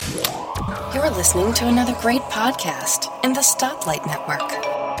You're listening to another great podcast in the Stoplight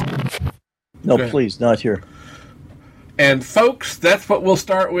Network. No, please, not here. And, folks, that's what we'll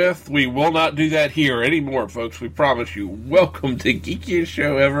start with. We will not do that here anymore, folks. We promise you. Welcome to Geekiest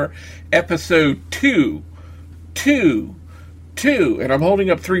Show Ever, episode 2. And I'm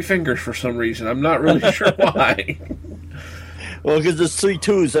holding up 3 fingers for some reason. I'm not really sure why. Well, because there's 3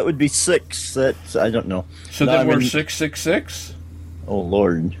 2s. That would be 6. That's, I don't know. So then we're 666? Oh,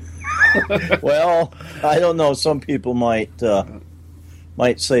 Lord. Well, I don't know. Some people might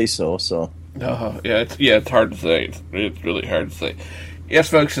say so. It's hard to say. It's really hard to say. Yes,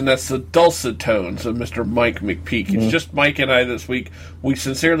 folks, and that's the dulcet tones of Mr. Mike McPeak. It's just Mike and I this week. We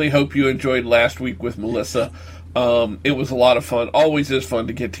sincerely hope you enjoyed last week with Melissa. It was a lot of fun. Always is fun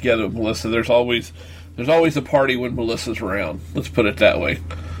to get together with Melissa. There's always a party when Melissa's around. Let's put it that way.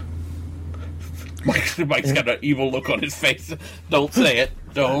 Mike's got an evil look on his face. Don't say it.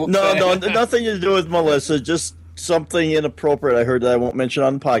 No, nothing to do with Melissa. Just something inappropriate I heard that I won't mention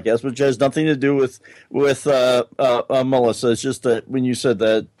on the podcast, which has nothing to do with Melissa. It's just that when you said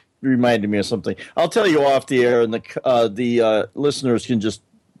that, it reminded me of something. I'll tell you off the air, and the listeners can just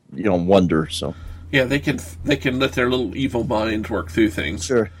wonder. So yeah, they can let their little evil minds work through things.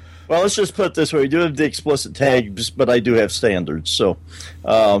 Sure. Well, let's just put it this way. We do have the explicit tags, but I do have standards. So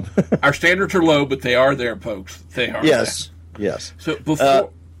our standards are low, but they are there, folks. They are. Yes. There. Yes. So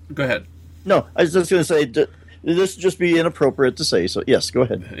before, go ahead. No, I was just going to say this would just be inappropriate to say. So yes, go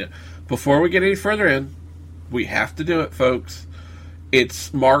ahead. Yeah. Before we get any further in, we have to do it, folks.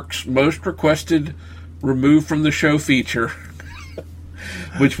 It's Mark's most requested remove from the show feature,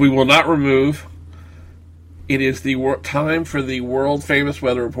 which we will not remove. It is the time for the world-famous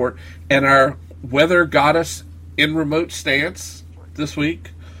weather report, and our weather goddess in remote stance this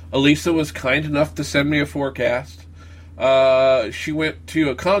week, Elisa, was kind enough to send me a forecast. She went to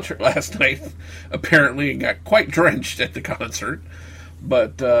a concert last night, apparently, and got quite drenched at the concert.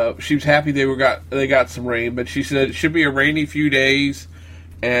 But she was happy they got some rain. But she said it should be a rainy few days,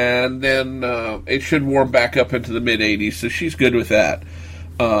 and then it should warm back up into the mid-80s. So she's good with that.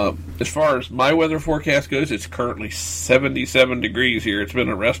 As far as my weather forecast goes, it's currently 77 degrees here. It's been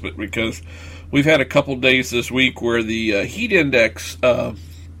a respite because we've had a couple days this week where the heat index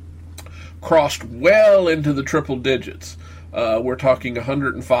crossed well into the triple digits. We're talking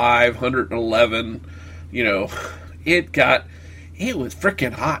 105, 111. It was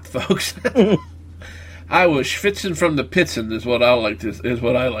freaking hot, folks. I was schwitzing from the pitzen, is what I like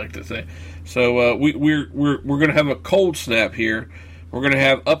to say. So we're going to have a cold snap here. We're going to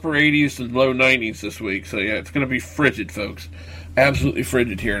have upper 80s and low 90s this week. So, yeah, it's going to be frigid, folks. Absolutely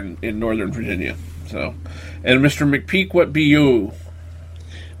frigid here in Northern Virginia. So, and Mr. McPeak, what be you?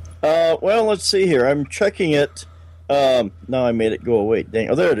 Well, let's see here. I'm checking it. Now I made it go away. Dang.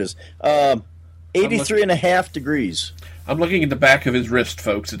 Oh, there it is. 83 and a half degrees. I'm looking at the back of his wrist,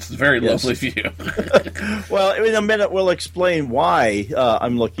 folks. It's a very lovely view. Well, in a minute we'll explain why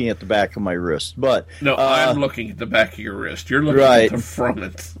I'm looking at the back of my wrist. But no, I'm looking at the back of your wrist. You're looking at the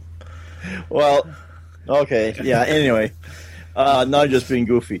front. Well, okay, yeah. Anyway, not just being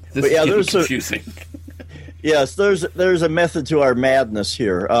goofy. This is getting confusing. Yes, there's a method to our madness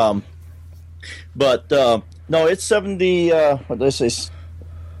here. But no, it's 70. What did I say?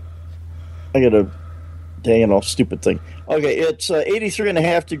 I got a stupid thing. Okay, it's 83 and a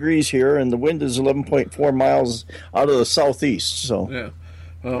half degrees here, and the wind is 11.4 miles out of the southeast. So yeah.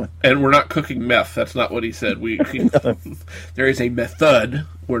 Well, and we're not cooking meth. That's not what he said. There is a method.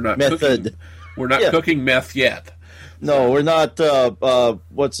 We're not cooking meth yet. No, we're not.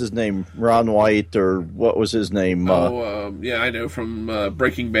 What's his name? Ron White, or what was his name? I know from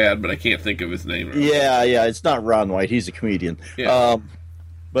Breaking Bad, but I can't think of his name. Yeah, it's not Ron White. He's a comedian. Yeah.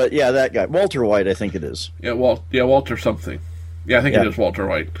 But yeah, that guy, Walter White, I think it is. Yeah, Walter something. Yeah, I think it is Walter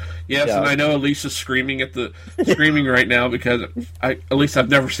White. Yes, yeah. And I know Elisa's screaming right now because at least I've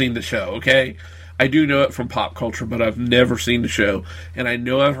never seen the show. Okay, I do know it from pop culture, but I've never seen the show, and I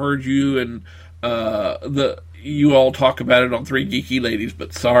know I've heard you and you all talk about it on Three Geeky Ladies,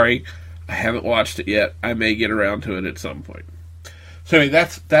 but sorry, I haven't watched it yet. I may get around to it at some point. So anyway,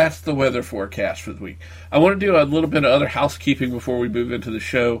 that's the weather forecast for the week. I want to do a little bit of other housekeeping before we move into the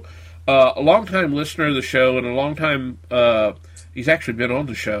show. A long-time listener of the show and a long-time, he's actually been on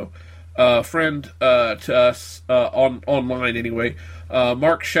the show, friend to us online anyway,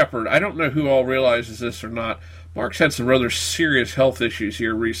 Mark Shepard. I don't know who all realizes this or not. Mark's had some rather serious health issues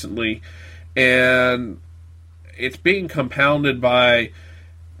here recently, and it's being compounded by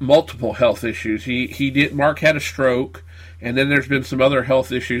multiple health issues. Mark had a stroke. And then there's been some other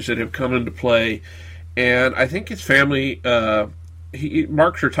health issues that have come into play. And I think his family,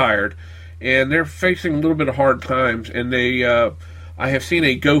 Mark's retired, and they're facing a little bit of hard times. And I have seen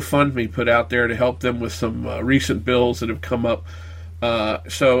a GoFundMe put out there to help them with some recent bills that have come up.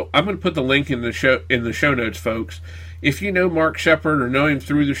 So I'm going to put the link in the show notes, folks. If you know Mark Shepard or know him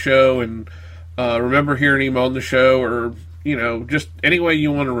through the show and remember hearing him on the show, or just any way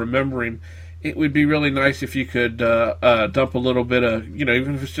you want to remember him, it would be really nice if you could dump a little bit of,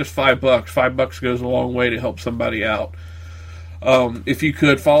 even if it's just $5. $5 goes a long way to help somebody out. If you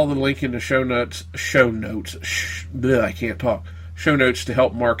could follow the link in the show notes, I can't talk. Show notes to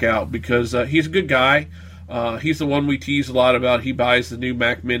help Mark out, because he's a good guy. He's the one we tease a lot about. He buys the new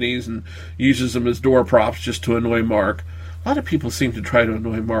Mac Minis and uses them as door props just to annoy Mark. A lot of people seem to try to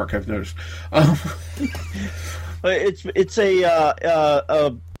annoy Mark, I've noticed. It's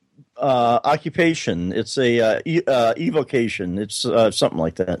a occupation. It's a evocation. It's something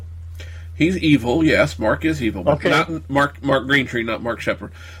like that. He's evil, yes. Mark is evil, but not Mark Greentree, not Mark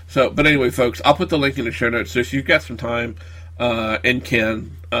Shepard. But anyway, folks, I'll put the link in the show notes. So if you've got some time and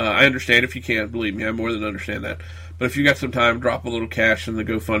can, I understand if you can't. Believe me, I more than understand that. But if you got some time, drop a little cash in the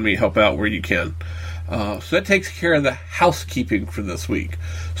GoFundMe, help out where you can. So that takes care of the housekeeping for this week.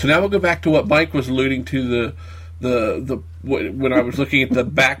 So now we'll go back to what Mike was alluding to, when I was looking at the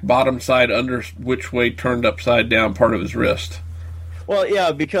back bottom side under which way turned upside down part of his wrist. Well,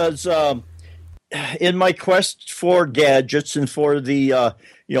 yeah, because in my quest for gadgets and for the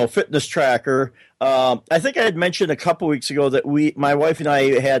fitness tracker, I think I had mentioned a couple weeks ago that my wife and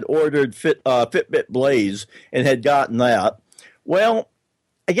I had ordered Fitbit Blaze and had gotten that. Well,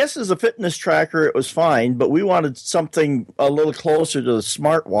 I guess as a fitness tracker, it was fine, but we wanted something a little closer to the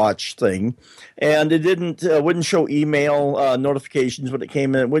smartwatch thing, and it wouldn't show email notifications when it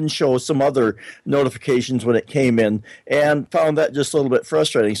came in. It wouldn't show some other notifications when it came in, and found that just a little bit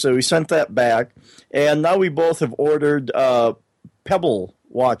frustrating. So we sent that back, and now we both have ordered Pebble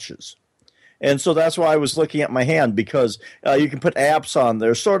watches. And so that's why I was looking at my hand, because you can put apps on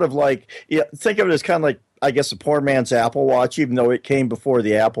there, sort of like, think of it as kind of like, I guess, a poor man's Apple Watch, even though it came before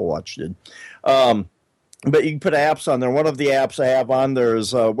the Apple Watch did. But you can put apps on there. One of the apps I have on there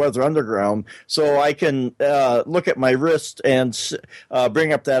is Weather Underground, so I can look at my wrist and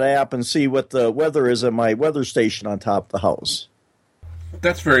bring up that app and see what the weather is at my weather station on top of the house.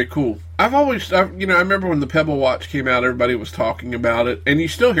 That's very cool. I remember when the Pebble Watch came out, everybody was talking about it, and you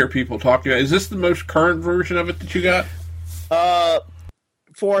still hear people talking about it. Is this the most current version of it that you got?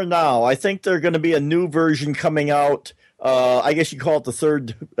 For now. I think there's going to be a new version coming out. I guess you call it the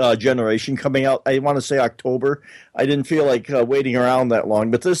third generation coming out. I want to say October. I didn't feel like waiting around that long,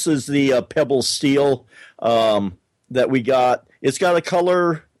 but this is the Pebble Steel that we got. It's got a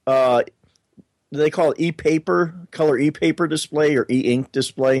color, they call it color e-paper display or e-ink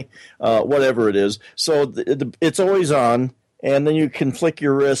display, whatever it is. So it's always on, and then you can flick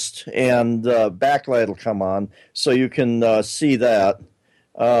your wrist and backlight will come on, so you can see that.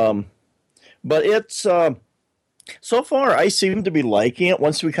 But it's so far I seem to be liking it.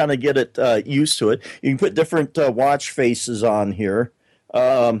 Once we kind of get it used to it, you can put different watch faces on here,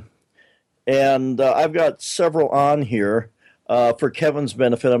 and I've got several on here. For Kevin's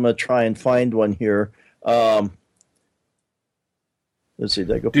benefit, I'm going to try and find one here. Let's see.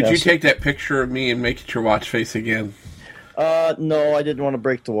 Did you take that picture of me and make it your watch face again? No, I didn't want to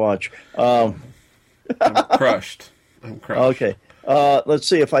break the watch. I'm crushed. Okay. Let's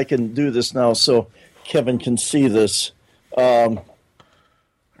see if I can do this now so Kevin can see this. All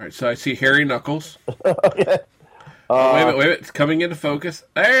right, so I see hairy knuckles. Okay. Wait a minute. It's coming into focus.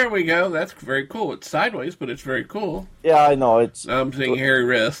 There we go. That's very cool. It's sideways, but it's very cool. Yeah, I know. I'm seeing hairy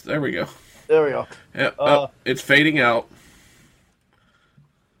wrist. There we go. There we go. Yeah, it's fading out.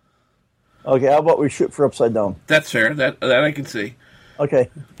 Okay, how about we shoot for upside down? That's fair. That I can see. Okay.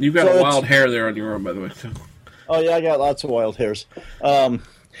 You've got a wild hair there on your arm, by the way. So. Oh, yeah, I got lots of wild hairs.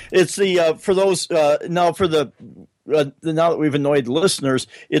 It's the, for those, now that we've annoyed listeners,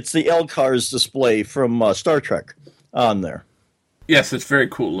 it's the LCARS display from Star Trek on there. Yes, it's very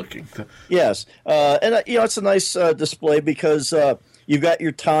cool looking. Yes, and it's a nice display because you've got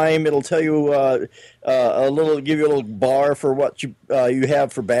your time. It'll tell you give you a little bar for what you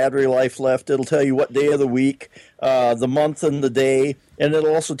have for battery life left. It'll tell you what day of the week, the month, and the day, and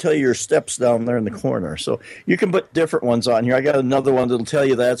it'll also tell you your steps down there in the corner. So you can put different ones on here. I got another one that'll tell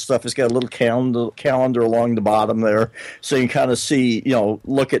you that stuff. It's got a little calendar along the bottom there, so you can kind of see,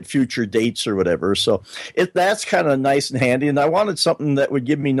 look at future dates or whatever. So that's kind of nice and handy. And I wanted something that would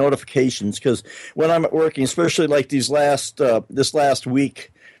give me notifications, because when I'm at working, especially like this last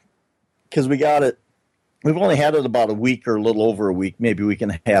week, because we got it. We've only had it about a week or a little over a week, maybe a week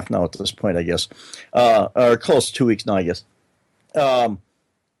and a half now at this point, I guess, or close to 2 weeks now, I guess.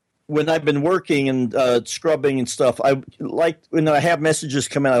 when I've been working and scrubbing and stuff, I like when I have messages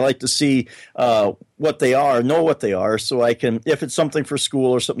come in, I like to see what they are, know what they are, so I can, if it's something for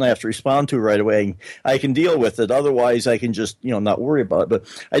school or something I have to respond to right away, I can deal with it. Otherwise, I can just, not worry about it.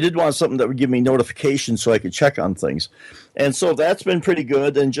 But I did want something that would give me notifications so I could check on things. And so that's been pretty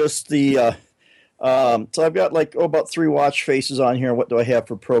good. And just the, so I've got about 3 watch faces on here. What do I have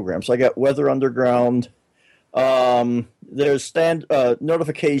for programs? So I got Weather Underground. There's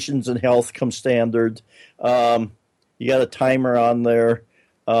notifications and health come standard. You got a timer on there.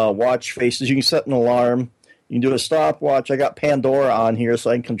 Watch faces. You can set an alarm. You can do a stopwatch. I got Pandora on here, so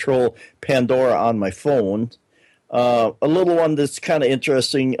I can control Pandora on my phone. A little one that's kind of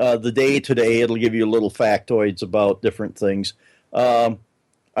interesting. The day today, it'll give you little factoids about different things.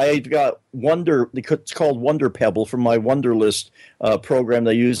 I've got it's called Wonder Pebble from my Wonderlist program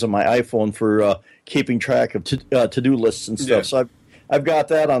that I use on my iPhone for keeping track of to-do lists and stuff. Yeah. So I've got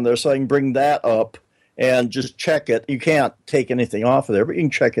that on there, so I can bring that up and just check it. You can't take anything off of there, but you can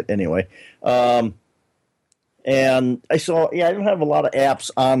check it anyway. And I don't have a lot of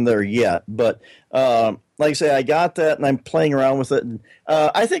apps on there yet, but like I say, I got that, and I'm playing around with it. And,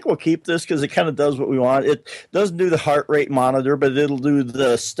 I think we'll keep this because it kind of does what we want. It doesn't do the heart rate monitor, but it'll do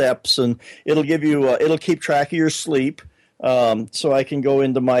the steps, and it'll give you it'll keep track of your sleep. So I can go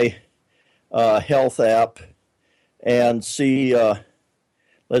into my health app and see.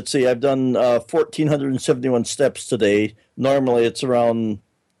 Let's see, I've done 1,471 steps today. Normally, it's around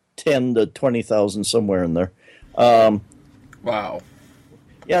 10 to 20,000 somewhere in there. Wow.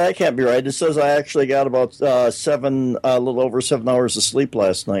 Yeah, that can't be right. It says I actually got about a little over 7 hours of sleep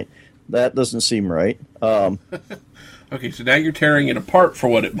last night. That doesn't seem right. Okay, so now you're tearing it apart for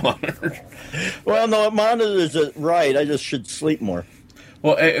what it monitors. Well, no, it monitors it right. I just should sleep more.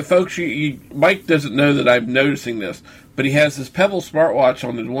 Well, folks, Mike doesn't know that I'm noticing this, but he has this Pebble smartwatch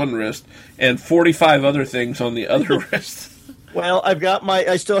on his one wrist and 45 other things on the other wrist. Well,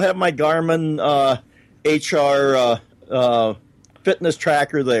 I still have my Garmin HR fitness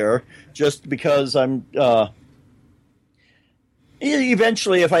tracker there, just because I'm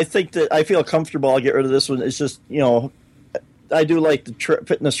eventually, if I think that I feel comfortable, I'll get rid of this one. It's just, I do like the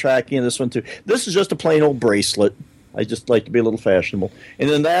fitness tracking in this one too. This is just a plain old bracelet. I just like to be a little fashionable. And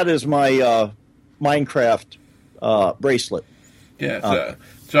then that is my Minecraft bracelet. Yeah,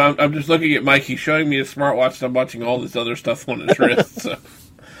 so I'm just looking at Mike. He's showing me a smartwatch, and I'm watching all this other stuff on his wrist. So.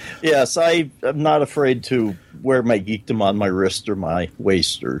 Yes, I'm not afraid to wear my geekdom on my wrist or my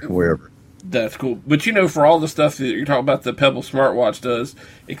waist or wherever. That's cool. But, for all the stuff that you're talking about the Pebble smartwatch does,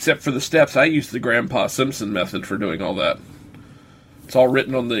 except for the steps, I use the Grandpa Simpson method for doing all that. It's all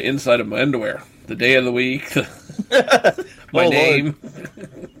written on the inside of my underwear. The day of the week, my name.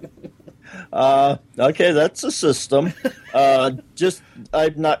 Okay, that's a system. I'm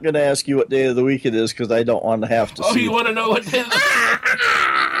not going to ask you what day of the week it is because I don't want to have to see. Oh, you want to know what day?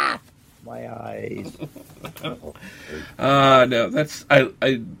 My eyes. No, that's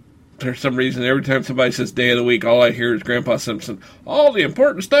I. For some reason, every time somebody says day of the week, all I hear is Grandpa Simpson. All the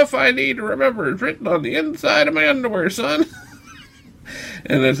important stuff I need to remember is written on the inside of my underwear, son.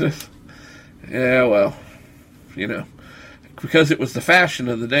 And there's this. Yeah, well, because it was the fashion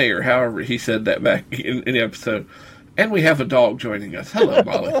of the day, or however he said that back in the episode. And we have a dog joining us. Hello,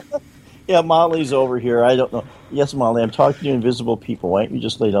 Molly. Yeah, Molly's over here. I don't know. Yes, Molly, I'm talking to you invisible people. Why don't you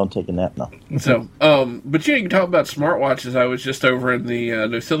just lay down and take a nap now? So, but you can talk about smartwatches. I was just over in the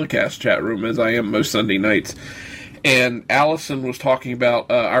NosillaCast chat room, as I am most Sunday nights. And Allison was talking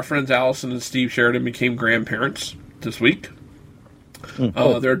about our friends Allison and Steve Sheridan became grandparents this week.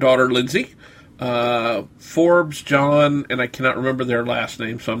 Their daughter, Lindsay. Forbes, John, and I cannot remember their last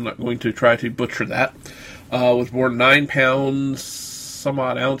name, so I'm not going to try to butcher that, was born 9 pounds, some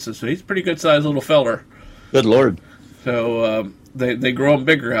odd ounces, so he's a pretty good-sized little feller. Good Lord. So they grow them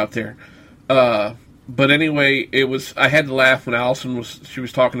bigger out there. But anyway, I had to laugh when Allison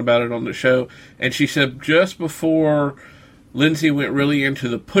was talking about it on the show, and she said just before Lindsay went really into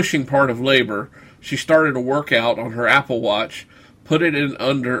the pushing part of labor, she started a workout on her Apple Watch, put it in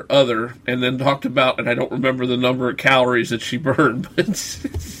under other, and then talked about, and I don't remember the number of calories that she burned, but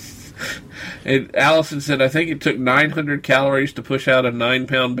and Allison said, I think it took 900 calories to push out a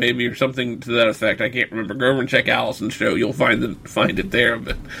 9-pound baby or something to that effect. I can't remember. Go over and check Allison's show. You'll find it there.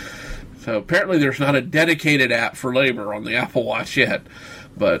 But so apparently there's not a dedicated app for labor on the Apple Watch yet.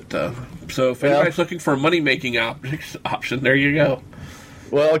 But so if anybody's looking for a money-making option, there you go.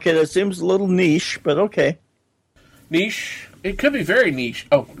 Well, okay, that seems a little niche, but okay. Niche? It could be very niche.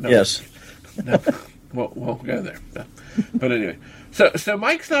 Oh, no. Yes. No. We'll go there. No. But anyway. So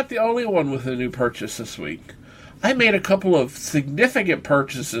Mike's not the only one with a new purchase this week. I made a couple of significant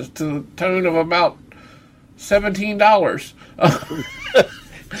purchases to the tune of about $17.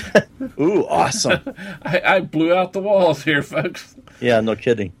 Ooh, awesome. I blew out the walls here, folks. Yeah, no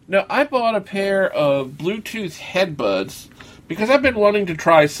kidding. Now, I bought a pair of Bluetooth headbuds because I've been wanting to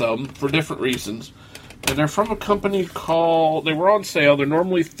try some for different reasons. And they're from a company called... They were on sale. They're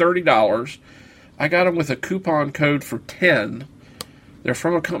normally $30. I got them with a coupon code for $10. They're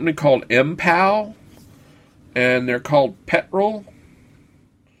from a company called MPOW. And they're called Petrol.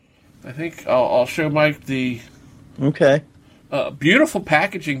 I think I'll show Mike the... Okay. Beautiful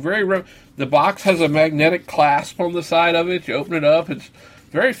packaging. The box has a magnetic clasp on the side of it. You open it up. It's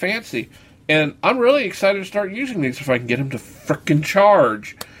very fancy. And I'm really excited to start using these if I can get them to frickin'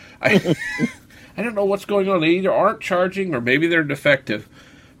 charge. I don't know what's going on. They either aren't charging or maybe they're defective.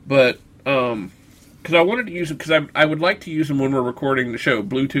 But, because I wanted to use them, because I would like to use them when we're recording the show,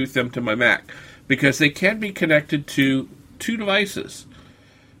 Bluetooth them to my Mac. Because they can be connected to 2 devices.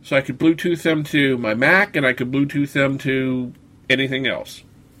 So I could Bluetooth them to my Mac, and I could Bluetooth them to anything else.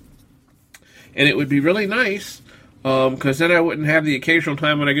 And it would be really nice, because then I wouldn't have the occasional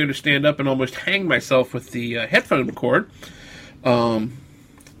time when I go to stand up and almost hang myself with the headphone cord. But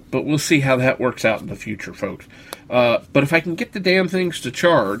we'll see how that works out in the future, folks. But if I can get the damn things to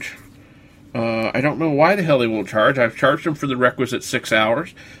charge... I don't know why the hell they won't charge. I've charged them for the requisite 6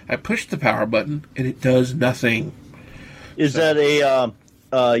 hours. I pushed the power button, and it does nothing. Is that a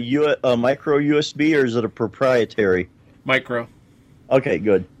micro USB, or is it a proprietary? Micro. Okay,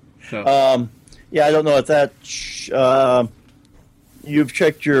 good. So. Yeah, I don't know if that... you've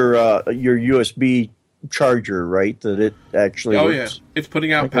checked your USB charger, right? That it actually works? Yeah. It's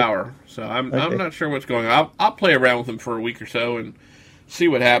putting out power. So I'm not sure what's going on. I'll play around with them for a week or so and see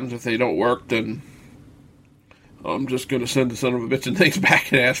what happens. If they don't work, then I'm just going to send the son of a bitch and things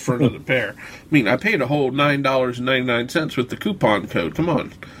back and ask for another pair. I mean, I paid a whole $9.99 with the coupon code. Come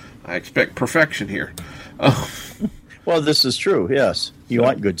on. I expect perfection here. Well, this is true, yes. You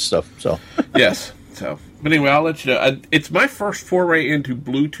want good stuff, so. Yes. So, but anyway, I'll let you know. It's my first foray into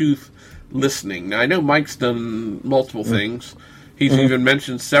Bluetooth listening. Now, I know Mike's done multiple things. He's even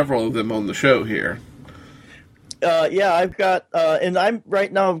mentioned several of them on the show here. Yeah, I've got, and I'm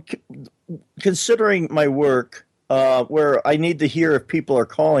right now considering my work where I need to hear if people are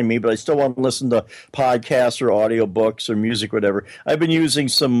calling me, but I still want to listen to podcasts or audiobooks or music, whatever. I've been using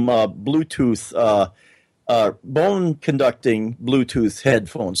some Bluetooth, bone conducting Bluetooth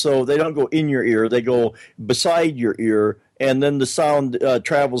headphones. So they don't go in your ear, they go beside your ear, and then the sound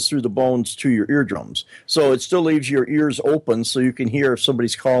travels through the bones to your eardrums. So it still leaves your ears open so you can hear if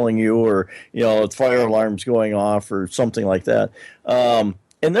somebody's calling you or, fire alarms going off or something like that. And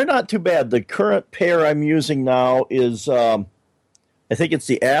they're not too bad. The current pair I'm using now is, I think it's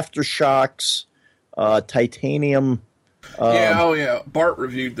the Aftershokz titanium. Yeah. Bart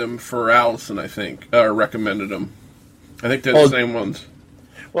reviewed them for Allison, I think, or recommended them. I think they're the same ones.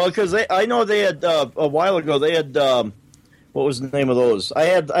 Well, because I know they had, a while ago, they had... what was the name of those?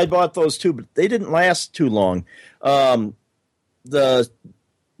 I bought those too, but they didn't last too long. The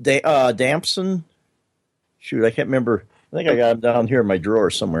Damson, shoot, I can't remember. I think I got them down here in my drawer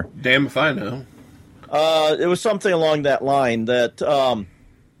somewhere. Damn if I know. It was something along that line. But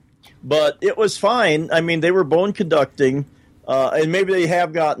it was fine. I mean, they were bone conducting, and maybe they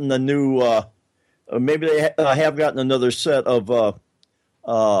have gotten a new. Maybe they have gotten another set of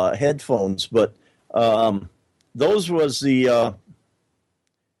headphones, but. Those was the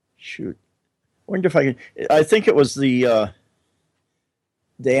shoot. I wonder if I can. I think it was the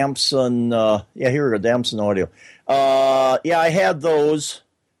Damson. Yeah, here we go. Damson Audio. Yeah, I had those,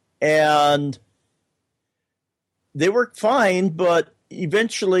 and they worked fine. But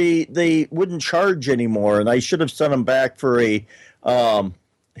eventually, they wouldn't charge anymore, and I should have sent them back for a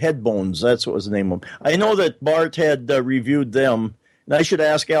Headbones. That's what was the name of them. I know that Bart had reviewed them. And I should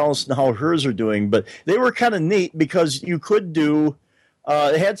ask Allison how hers are doing, but they were kind of neat because you could do,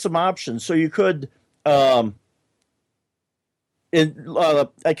 they had some options. So you could, because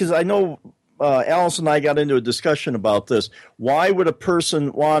I know Allison and I got into a discussion about this. Why would a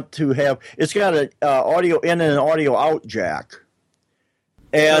person want to have, it's got an audio in and an audio out jack.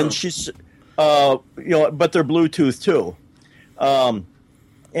 And she's, but they're Bluetooth too.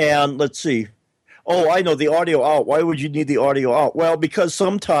 And let's see. Oh, I know, the audio out. Why would you need the audio out? Well, because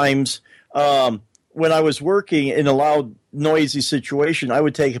sometimes when I was working in a loud, noisy situation, I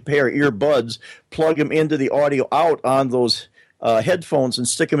would take a pair of earbuds, plug them into the audio out on those headphones and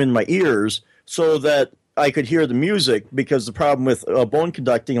stick them in my ears so that I could hear the music, because the problem with bone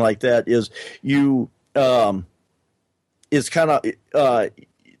conducting like that is you it's kind of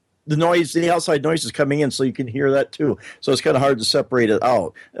the outside noise is coming in, so you can hear that too. So it's kind of hard to separate it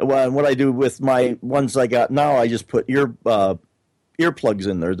out. Well, and what I do with my ones I got now, I just put earplugs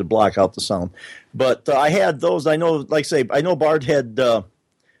in there to block out the sound. But I had those. I know, like I say, I know Bart had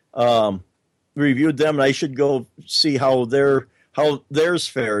reviewed them, and I should go see how theirs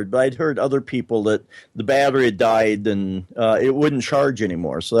fared. But I'd heard other people that the battery had died and it wouldn't charge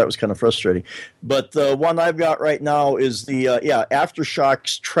anymore, so that was kind of frustrating. But the one I've got right now is the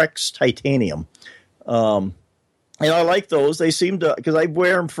Aftershok's Trex Titanium, and I like those. They seem to, because I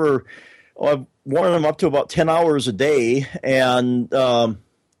wear them for I've worn them up to about 10 hours a day, and I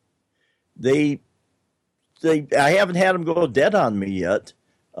haven't had them go dead on me yet.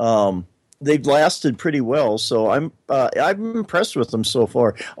 They've lasted pretty well, so I'm impressed with them so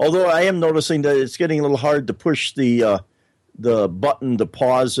far. Although I am noticing that it's getting a little hard to push the button to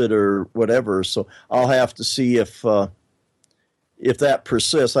pause it or whatever. So I'll have to see if that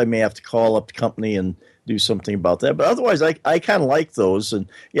persists. I may have to call up the company and do something about that. But otherwise, I kind of like those. And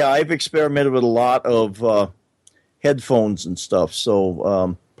yeah, I've experimented with a lot of headphones and stuff.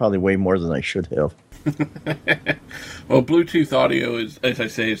 So probably way more than I should have. Well, Bluetooth audio is, as I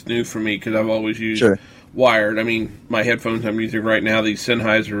say, it's new for me because I've always used wired. I mean, my headphones I'm using right now, these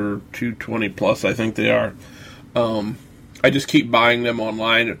Sennheiser 220 Plus, I think they are. I just keep buying them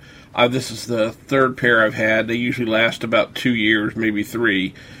online. This is the third pair I've had. They usually last about 2 years, maybe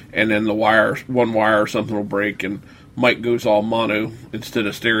 3, and then one wire or something will break, and mic goes all mono instead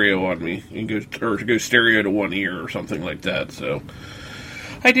of stereo on me, and goes stereo to one ear or something like that. So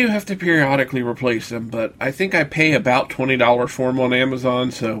I do have to periodically replace them, but I think I pay about $20 for them on Amazon,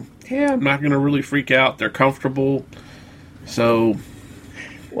 so yeah, I'm not going to really freak out. They're comfortable, so...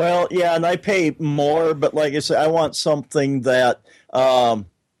 Well, yeah, and I pay more, but like I said, I want something that will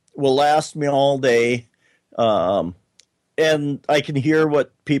last me all day, and I can hear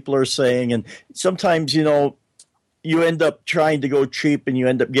what people are saying, and sometimes, you end up trying to go cheap, and you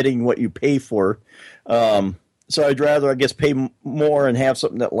end up getting what you pay for. So I'd rather, I guess, pay more and have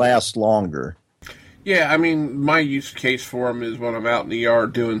something that lasts longer. Yeah, I mean, my use case for them is when I'm out in the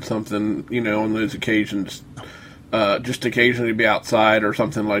yard doing something, on those occasions, just occasionally be outside or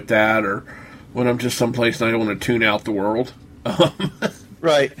something like that, or when I'm just someplace and I don't want to tune out the world.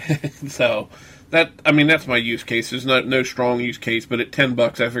 Right. So, that's my use case. There's no strong use case, but at $10,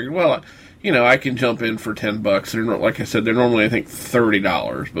 I figured, well, I can jump in for $10. They're not, like I said, they're normally, I think,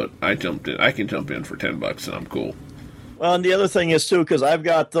 $30, but I can jump in for $10 and I'm cool. Well, and the other thing is, too, because I've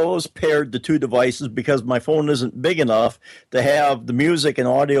got those paired to two devices because my phone isn't big enough to have the music and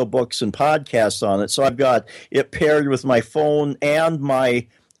audiobooks and podcasts on it. So I've got it paired with my phone and my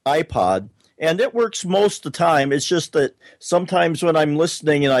iPod, and it works most of the time. It's just that sometimes when I'm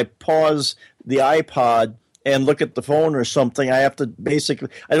listening and I pause the iPod and look at the phone or something, I have to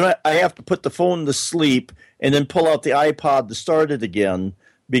put the phone to sleep and then pull out the iPod to start it again,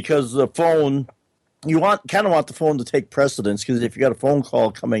 because the phone, you kind of want the phone to take precedence, because if you got a phone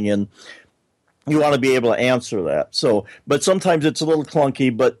call coming in, you want to be able to answer that. So, but sometimes it's a little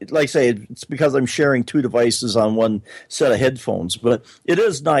clunky, but like I say, it's because I'm sharing two devices on one set of headphones. But it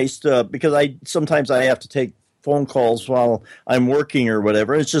is nice because sometimes I have to take phone calls while I'm working or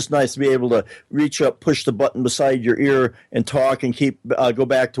whatever. It's just nice to be able to reach up, push the button beside your ear, and talk and go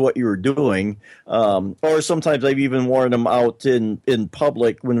back to what you were doing. Or sometimes I've even worn them out in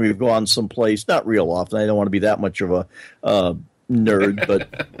public when we've gone someplace. Not real often. I don't want to be that much of a nerd,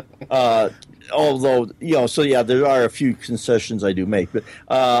 but although, so yeah, there are a few concessions I do make. But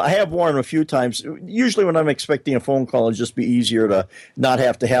I have worn them a few times. Usually when I'm expecting a phone call, it'd just be easier to not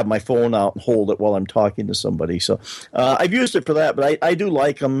have to have my phone out and hold it while I'm talking to somebody. So I've used it for that, but I do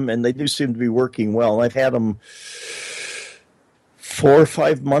like them, and they do seem to be working well. I've had them 4 or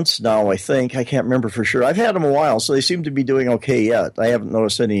 5 months now, I think. I can't remember for sure. I've had them a while, so they seem to be doing okay yet. I haven't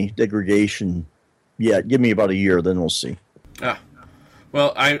noticed any degradation yet. Give me about a year, then we'll see.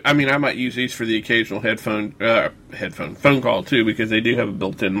 Well, I might use these for the occasional phone call too, because they do have a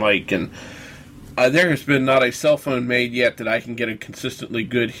built-in mic, and there has been not a cell phone made yet that I can get a consistently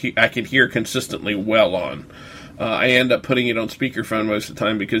good, I can hear consistently well on. I end up putting it on speakerphone most of the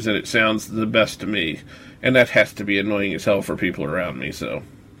time because then it sounds the best to me, and that has to be annoying as hell for people around me. So,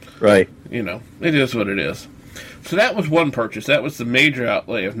 right, it is what it is. So that was one purchase. That was the major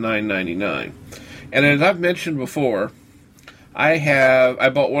outlay of $9.99, and as I've mentioned before, I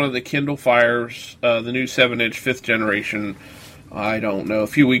bought one of the Kindle Fires, the new 7-inch 5th generation, I don't know, a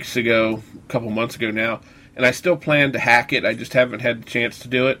few weeks ago, a couple months ago now, and I still plan to hack it. I just haven't had the chance to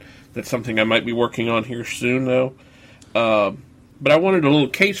do it. That's something I might be working on here soon, though. But I wanted a little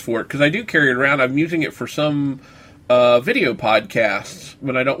case for it, because I do carry it around. I'm using it for some video podcasts.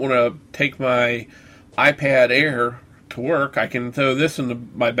 When I don't want to take my iPad Air to work, I can throw this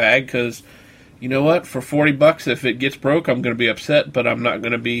in my bag because, you know what, for $40, if it gets broke, I'm going to be upset, but I'm not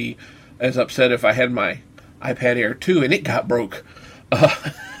going to be as upset if I had my iPad Air 2 and it got broke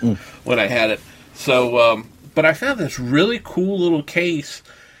when I had it. So, but I found this really cool little case,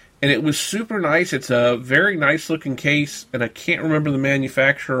 and it was super nice. It's a very nice looking case, and I can't remember the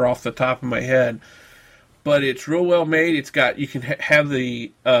manufacturer off the top of my head, but it's real well made. It's got, you can have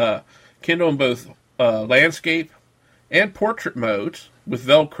the Kindle in both landscape and portrait modes with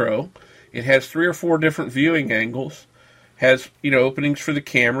Velcro. It has 3 or 4 different viewing angles, has, openings for the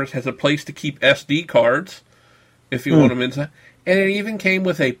cameras, has a place to keep SD cards if you want them inside, and it even came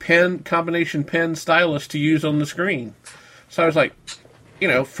with a combination pen stylus to use on the screen. So I was like,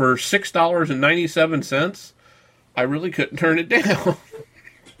 for $6.97, I really couldn't turn it down.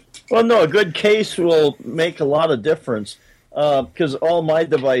 Well, no, a good case will make a lot of difference. Because all my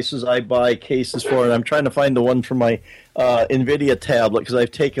devices I buy cases for, and I'm trying to find the one for my NVIDIA tablet because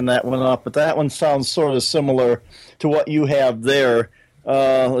I've taken that one off. But that one sounds sort of similar to what you have there.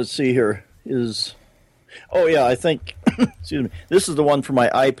 Let's see here. I think, excuse me, this is the one for my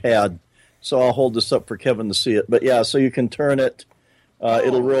iPad. So I'll hold this up for Kevin to see it. But yeah, so you can turn it.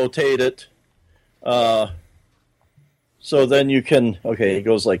 It'll rotate it. So then you can, it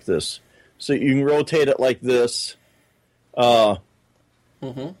goes like this. So you can rotate it like this. So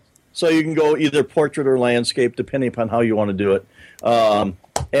you can go either portrait or landscape, depending upon how you want to do it.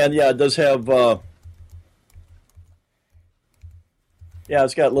 And yeah, it does have,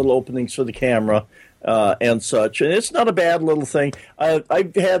 it's got little openings for the camera and such. And it's not a bad little thing.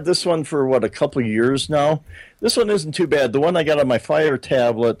 I've had this one for, a couple of years now. This one isn't too bad. The one I got on my Fire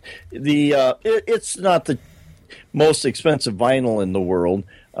tablet, it's not the most expensive vinyl in the world.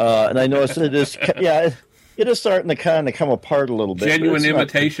 And I noticed it is, it is starting to kind of come apart a little bit. Genuine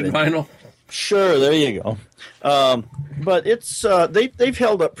imitation vinyl? Sure, there you go. But it's they've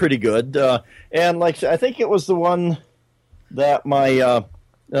held up pretty good. And I think it was the one that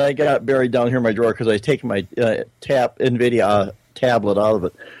I got buried down here in my drawer because I taken my NVIDIA tablet out of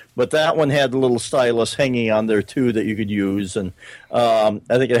it. But that one had the little stylus hanging on there too that you could use, and I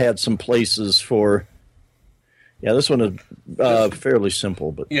think it had some places for. Yeah, this one is fairly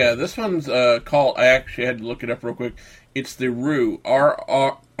simple, but this one's called. I actually had to look it up real quick. It's the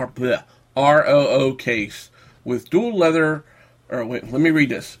ROO case with dual leather. Or wait, let me read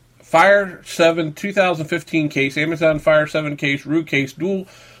this. Fire 7 2015 case, Amazon Fire 7 case, ROO case, dual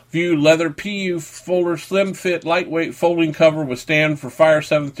view leather PU folder, slim fit, lightweight folding cover with stand for Fire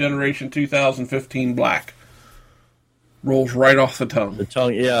 7th generation 2015 black. Rolls right off the tongue. The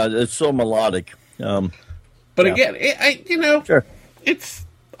tongue, yeah, it's so melodic. But again, sure.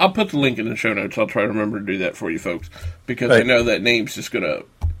 I'll put the link in the show notes. I'll try to remember to do that for you folks because I know that name's just you're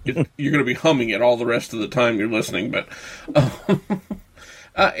gonna be humming it all the rest of the time you're listening. But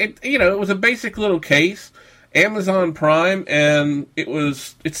it was a basic little case, Amazon Prime, and I can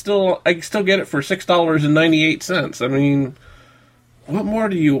still get it for $6.98. I mean, what more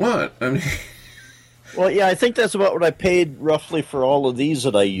do you want? I mean, well, yeah, I think that's about what I paid roughly for all of these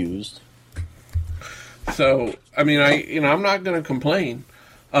that I used. So, I mean, I'm not going to complain.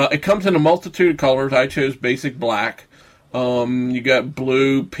 It comes in a multitude of colors. I chose basic black. You got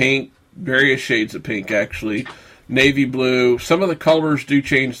blue, pink, various shades of pink, actually. Navy blue. Some of the colors do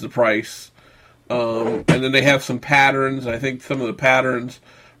change the price. And then they have some patterns. I think some of the patterns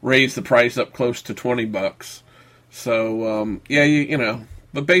raise the price up close to $20. So,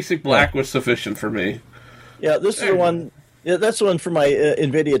 but basic black was sufficient for me. Yeah, this is the one. Yeah, that's the one for my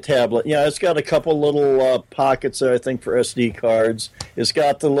NVIDIA tablet. Yeah, it's got a couple little pockets there, I think, for SD cards. It's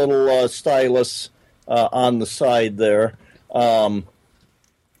got the little stylus on the side there. And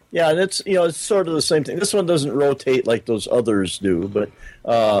it's it's sort of the same thing. This one doesn't rotate like those others do, but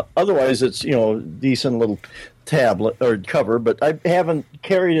otherwise it's decent little tablet or cover. But I haven't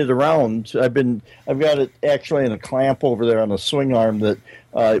carried it around. I've got it actually in a clamp over there on a swing arm that.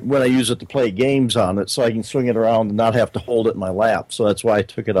 When I use it to play games on it, so I can swing it around and not have to hold it in my lap. So that's why I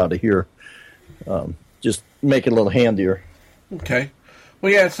took it out of here. Just make it a little handier. Okay.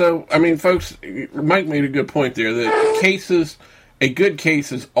 Well, yeah, so, I mean, folks, Mike made a good point there that a good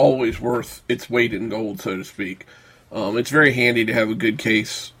case is always worth its weight in gold, so to speak. It's very handy to have a good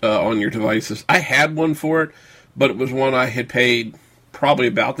case on your devices. I had one for it, but it was one I had paid probably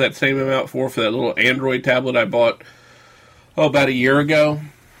about that same amount for that little Android tablet I bought about a year ago,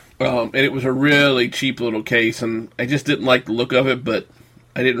 and it was a really cheap little case, and I just didn't like the look of it, but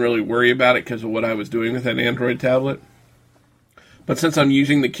I didn't really worry about it because of what I was doing with that Android tablet. But since I'm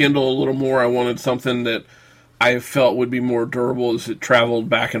using the Kindle a little more, I wanted something that I felt would be more durable as it traveled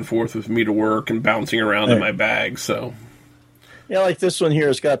back and forth with me to work and bouncing around in my bag. So, yeah, like this one here,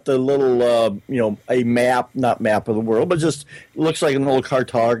 it's got the little, a map, not map of the world, but just looks like an old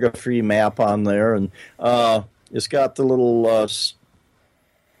cartography map on there, and it's got the little.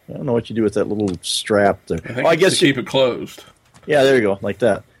 I don't know what you do with that little strap there. I guess to keep it closed. Yeah, there you go, like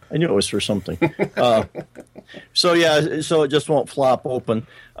that. I knew it was for something. So it just won't flop open.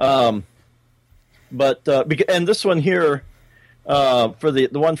 But and this one here, for the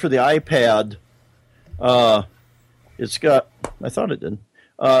one for the iPad, it's got. I thought it did.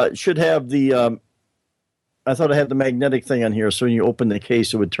 It should have the. I thought it had the magnetic thing on here, so when you open the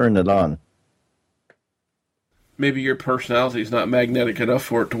case, it would turn it on. Maybe your personality is not magnetic enough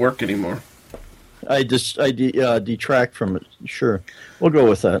for it to work anymore. I detract from it. Sure, we'll go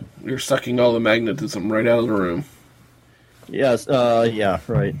with that. You're sucking all the magnetism right out of the room. Yes. Yeah.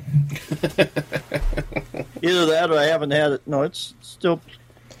 Right. Either that, or I haven't had it. No, it's still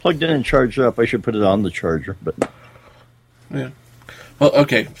plugged in and charged up. I should put it on the charger, but yeah. Well,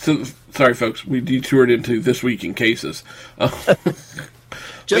 okay. So sorry, folks. We detoured into This Week in Cases.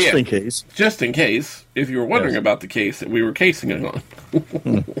 Just in case. Just in case, if you were wondering about the case that we were casing it on.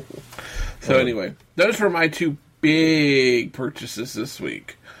 So anyway, those were my two big purchases this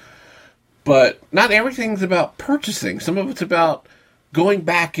week. But not everything's about purchasing. Some of it's about going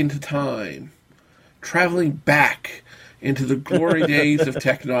back into time, traveling back into the glory days of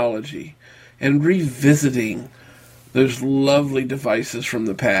technology, and revisiting those lovely devices from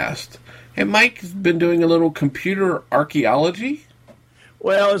the past. And Mike's been doing a little computer archaeology.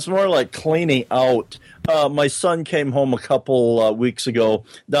 Well, it's more like cleaning out. My son came home a couple weeks ago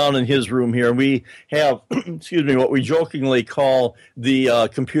down in his room here. We have, what we jokingly call the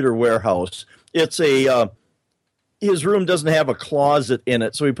computer warehouse. It's his room doesn't have a closet in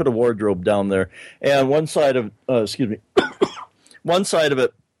it, so we put a wardrobe down there. And one side of, one side of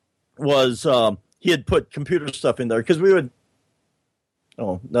it was he had put computer stuff in there because we would.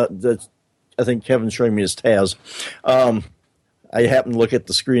 That's. I think Kevin's showing me his TAS. I happened to look at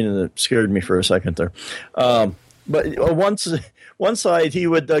the screen and it scared me for a second there. But one side he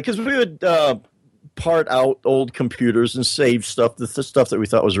would, because we would part out old computers and save stuff, the stuff that we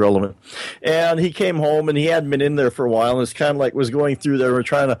thought was relevant. And he came home and he hadn't been in there for a while, and it's kind of like was going through there. We're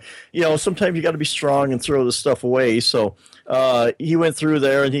trying to, sometimes you got to be strong and throw the stuff away. So he went through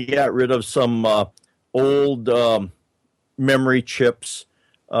there and he got rid of some old memory chips.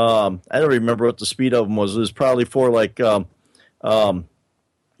 I don't remember what the speed of them was. It was probably for like the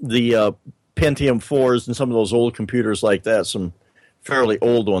Pentium 4s and some of those old computers like that, some fairly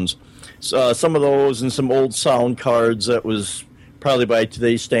old ones. Some of those and some old sound cards that was probably by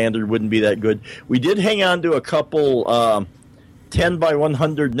today's standard wouldn't be that good. We did hang on to a couple 10 by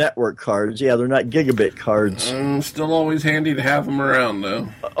 100 network cards. Yeah, they're not gigabit cards. Still always handy to have them around, though.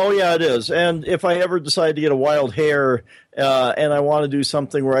 Oh, yeah, it is. And if I ever decide to get a wild hair and I want to do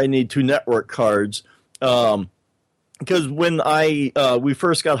something where I need 2 network cards, because when we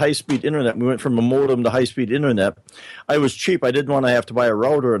first got high-speed internet, we went from a modem to high-speed internet, I was cheap. I didn't want to have to buy a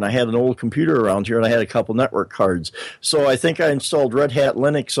router, and I had an old computer around here, and I had a couple network cards. So I think I installed Red Hat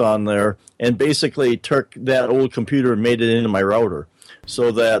Linux on there and basically took that old computer and made it into my router.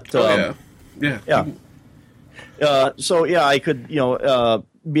 So that... I could,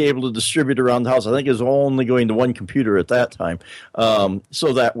 be able to distribute around the house. I think it was only going to one computer at that time.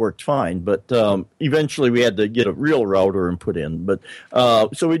 So that worked fine. But eventually we had to get a real router and put in. But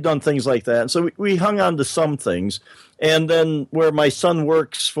so we've done things like that. And so we hung on to some things. And then where my son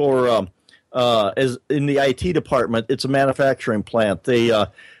works for, as in the IT department, it's a manufacturing plant. They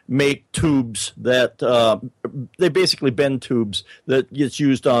make tubes that they basically bend tubes that gets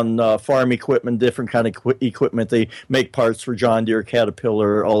used on farm equipment, different kind of equipment. They make parts for John Deere,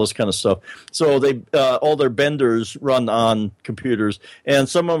 Caterpillar, all this kind of stuff. So they all their benders run on computers, and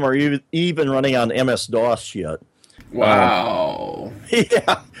some of them are even running on MS-DOS yet. Wow.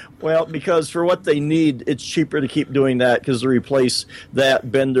 Yeah. Well, because for what they need, it's cheaper to keep doing that because to replace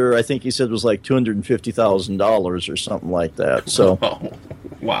that bender, I think he said was like $250,000 or something like that. So,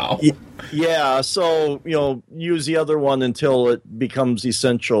 wow. Yeah. So, use the other one until it becomes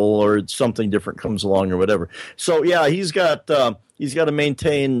essential or something different comes along or whatever. So, yeah, he's got to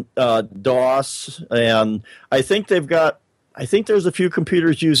maintain DOS, and I think there's a few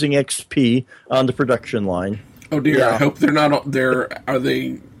computers using XP on the production line. Oh dear! Yeah. I hope they're not. Are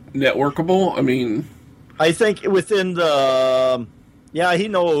they networkable? I mean, I think within the. Yeah, he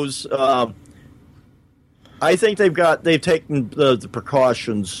knows. I think they've taken the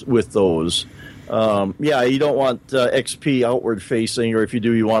precautions with those. You don't want XP outward facing, or if you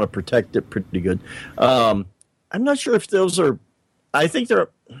do, you want to protect it pretty good. I'm not sure if those are. I think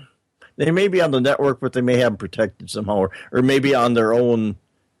they may be on the network, but they may have them protected somehow, or maybe on their own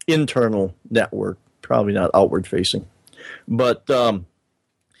internal network. Probably not outward facing, but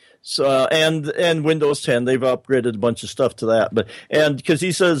so and Windows 10, they've upgraded a bunch of stuff to that. But and because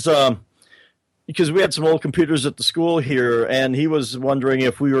he says. Because we had some old computers at the school here, and he was wondering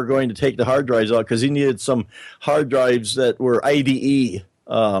if we were going to take the hard drives out because he needed some hard drives that were IDE.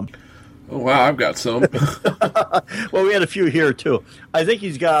 Oh, wow, I've got some. Well, we had a few here, too. I think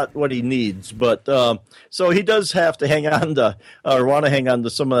he's got what he needs, but so he does have to hang on to, or want to hang on to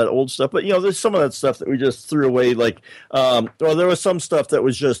some of that old stuff. But, there's some of that stuff that we just threw away. Like, well, there was some stuff that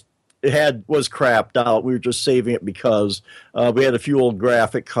was just, was crapped out. We were just saving it because we had a few old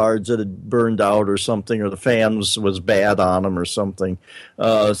graphic cards that had burned out or something, or the fan was bad on them or something.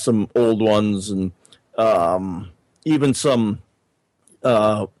 Some old ones, and even some,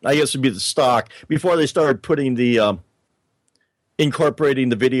 I guess it'd be the stock, before they started putting the, incorporating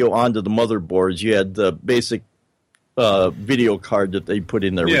the video onto the motherboards. You had the basic video card that they put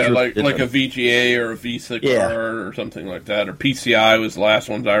in there. Yeah, like a VGA or a VISA card or something like that. Or PCI was the last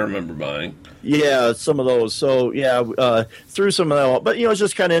ones I remember buying. Yeah, some of those. So, threw some of that out. But, it's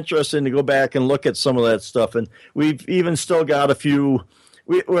just kind of interesting to go back and look at some of that stuff. And we've even still got a few.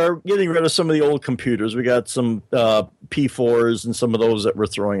 We're getting rid of some of the old computers. We got some P4s and some of those that we're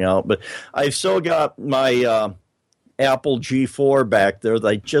throwing out. But I've still got my Apple G4 back there that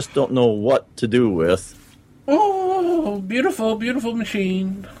I just don't know what to do with. Oh, beautiful, beautiful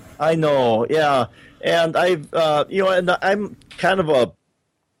machine. I know, yeah. And I've, and I'm kind of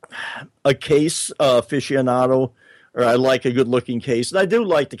a case aficionado, or I like a good-looking case. And I do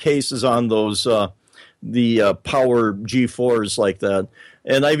like the cases on those, the Power G4s like that.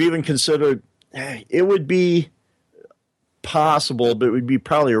 And I've even considered, it would be possible, but it would be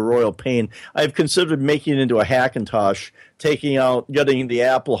probably a royal pain. I've considered making it into a Hackintosh, getting the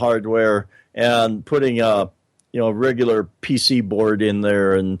Apple hardware and putting a regular PC board in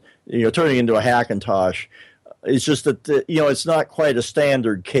there and turning it into a Hackintosh. It's just that it's not quite a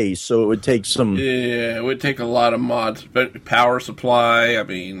standard case, so it would take some. Yeah, it would take a lot of mods, but power supply. I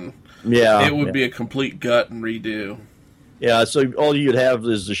mean, it would be a complete gut and redo. Yeah, so all you'd have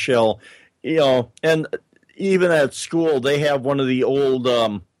is the shell, and even at school they have one of the old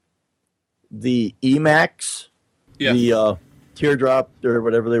the Emacs, the teardrop or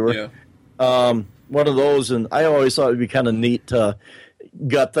whatever they were. Yeah. One of those, and I always thought it would be kind of neat to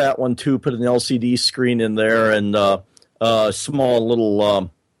gut that one too, put an LCD screen in there, and a small little,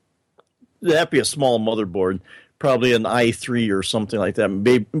 that'd be a small motherboard, probably an i3 or something like that,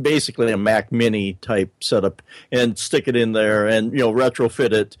 basically a Mac Mini type setup, and stick it in there and,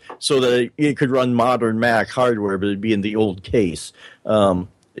 retrofit it so that it could run modern Mac hardware, but it'd be in the old case. That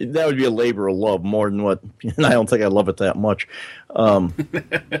would be a labor of love more than what, and I don't think I love it that much.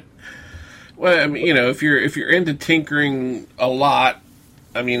 Well, I mean, if you're into tinkering a lot,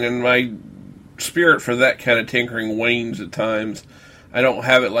 I mean, and my spirit for that kind of tinkering wanes at times. I don't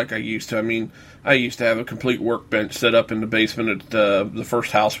have it like I used to. I mean, I used to have a complete workbench set up in the basement at the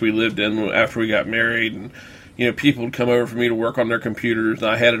first house we lived in after we got married, and people would come over for me to work on their computers,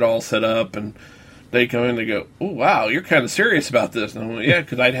 and I had it all set up, and they come in and they go, "Oh, wow, you're kind of serious about this." And I'm like, "Yeah,"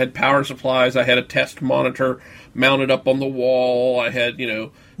 because I had power supplies, I had a test monitor mounted up on the wall, I had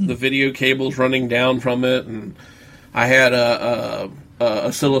the video cables running down from it, and I had a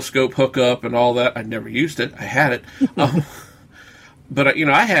oscilloscope hookup and all that. I never used it. I had it. But,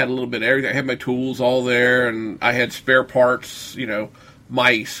 I had a little bit of everything. I had my tools all there, and I had spare parts,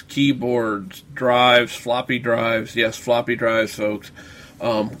 mice, keyboards, drives, floppy drives. Yes, floppy drives, folks.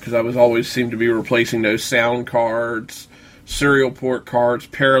 Because I was always seemed to be replacing those sound cards, serial port cards,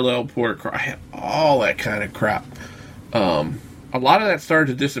 parallel port cards. I had all that kind of crap. A lot of that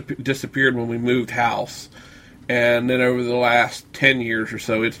started to disappear when we moved house. And then over the last 10 years or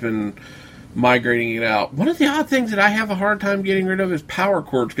so, it's been migrating it out. One of the odd things that I have a hard time getting rid of is power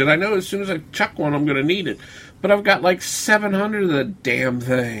cords, because I know as soon as I chuck one, I'm going to need it. But I've got like 700 of the damn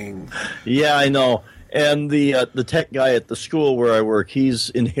thing. Yeah, I know. And the tech guy at the school where I work, he's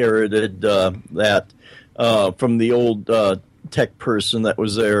inherited that from the old tech person that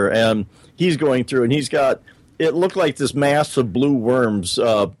was there. And he's going through, and he's got... It looked like this mass of blue worms,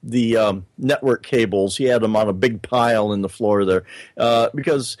 the network cables. He had them on a big pile in the floor there.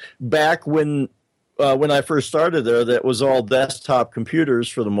 Because back when I first started there, that was all desktop computers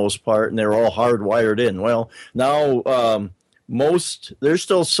for the most part, and they were all hardwired in. Well, now there's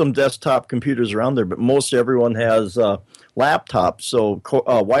still some desktop computers around there, but most everyone has laptops, so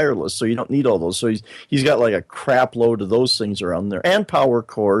wireless, so you don't need all those. So he's got like a crap load of those things around there, and power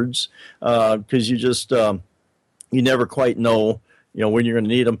cords, because you just... you never quite know, when you're going to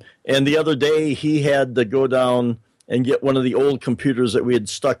need them. And the other day, he had to go down and get one of the old computers that we had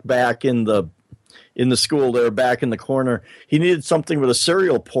stuck back in the school there, back in the corner. He needed something with a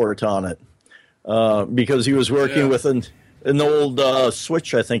serial port on it because he was working with an old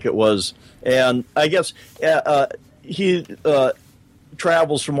switch, I think it was. And I guess he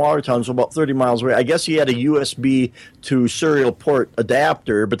travels from Watertown, so about 30 miles away. I guess he had a USB to serial port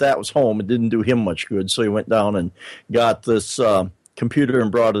adapter, but that was home. It didn't do him much good, so he went down and got this computer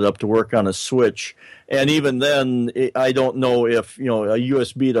and brought it up to work on a switch. And even then, I don't know if a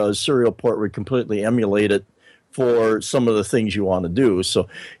USB to a serial port would completely emulate it for some of the things you want to do. So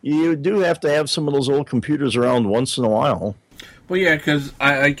you do have to have some of those old computers around once in a while. Well, yeah, because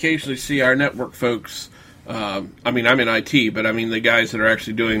I occasionally see our network folks. I'm in IT, but the guys that are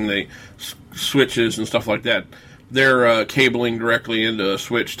actually doing the switches and stuff like that, they're cabling directly into a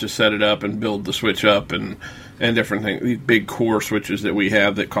switch to set it up and build the switch up and different things. These big core switches that we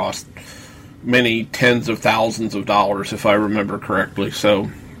have that cost many tens of thousands of dollars, if I remember correctly. So,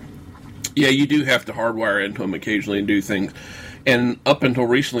 yeah, you do have to hardwire into them occasionally and do things. And up until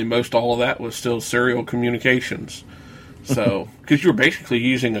recently, most all of that was still serial communications. So, because you're basically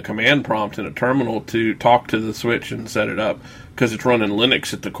using a command prompt in a terminal to talk to the switch and set it up, because it's running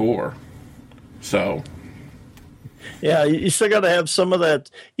Linux at the core. So, yeah, you still got to have some of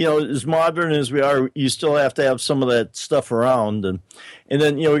that. As modern as we are, you still have to have some of that stuff around. And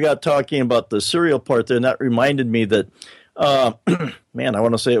then we got talking about the serial part there, and that reminded me that, man, I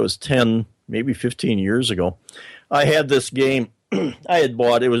want to say it was 10, maybe 15 years ago. I had this game I had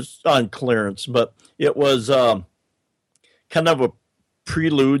bought. It was on clearance, but it was kind of a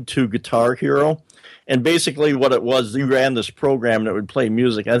prelude to Guitar Hero. And basically what it was, you ran this program that would play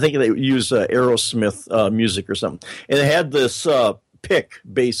music. I think they would use Aerosmith music or something. And it had this pick,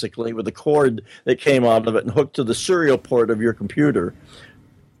 basically, with a cord that came out of it and hooked to the serial port of your computer.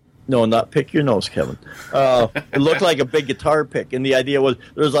 No, not pick your nose, Kevin. It looked like a big guitar pick. And the idea was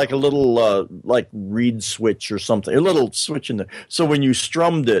there was like a little reed switch or something, a little switch in there. So when you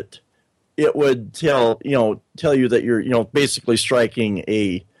strummed it, it would tell you that you're basically striking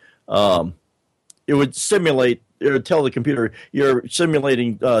a it would simulate, it would tell the computer you're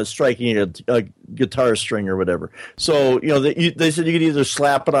simulating striking a guitar string or whatever. So they said you could either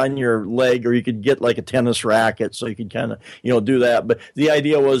slap it on your leg or you could get like a tennis racket, so you could kind of do that. But the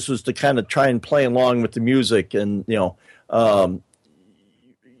idea was to kind of try and play along with the music and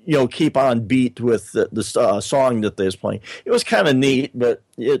keep on beat with the song that they was playing. It was kind of neat, but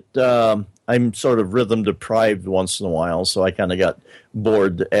I'm sort of rhythm deprived once in a while, so I kind of got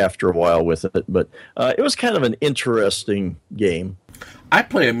bored after a while with it. But it was kind of an interesting game. I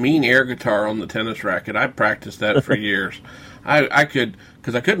play a mean air guitar on the tennis racket. I practiced that for years. I could,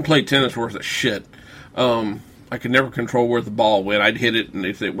 because I couldn't play tennis worth a shit. I could never control where the ball went. I'd hit it, and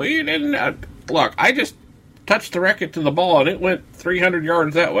they'd say, well, you didn't. Look, I just touched the racket to the ball, and it went 300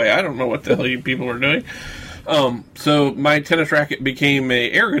 yards that way. I don't know what the hell you people are doing. So my tennis racket became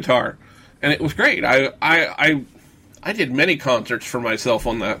a air guitar, and it was great. I did many concerts for myself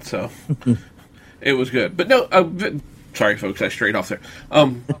on that, so it was good. But no, sorry, folks, I strayed off there.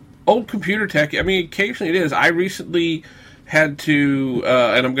 Old computer tech, occasionally it is. I recently had to,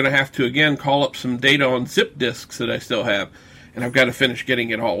 and I'm going to have to again call up some data on zip disks that I still have, and I've got to finish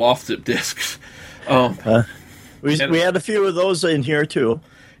getting it all off zip disks. We had a few of those in here too.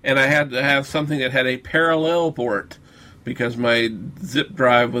 And I had to have something that had a parallel port because my zip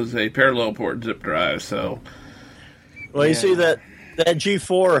drive was a parallel port zip drive. So, well, you see that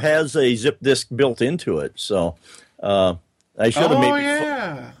G4 has a zip disk built into it. So I should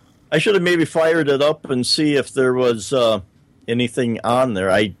have I should have maybe fired it up and see if there was anything on there.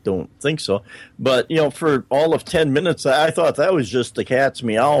 I don't think so. But, for all of 10 minutes, I thought that was just the cat's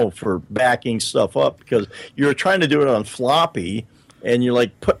meow for backing stuff up because you were trying to do it on floppy, and you're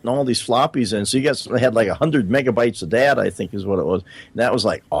like putting all these floppies in. So you had like 100 megabytes of data, I think is what it was. And that was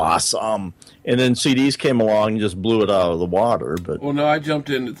like awesome. And then CDs came along and just blew it out of the water. But well, no, I jumped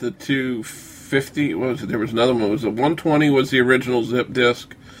into the 250. What was it? There was another one. It was the 120 was the original zip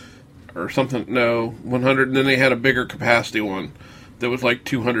disk or something. No, 100. And then they had a bigger capacity one that was like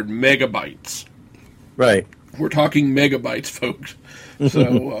 200 megabytes. Right. We're talking megabytes, folks.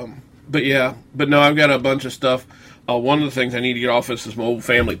 So, but no, I've got a bunch of stuff. One of the things I need to get off is some old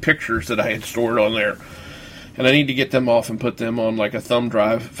family pictures that I had stored on there. And I need to get them off and put them on like a thumb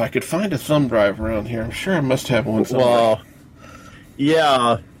drive. If I could find a thumb drive around here, I'm sure I must have one somewhere. Well,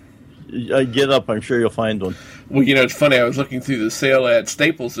 yeah. Get up, I'm sure you'll find one. Well, it's funny. I was looking through the sale at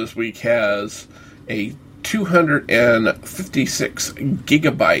Staples this week has a 256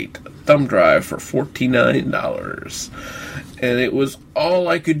 gigabyte thumb drive for $49. And it was all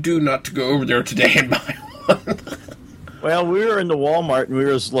I could do not to go over there today and buy one. Well, we were in the Walmart and we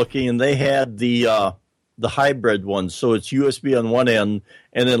were looking, and they had the hybrid one. So it's USB on one end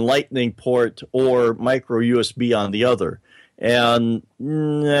and then Lightning port or micro USB on the other. And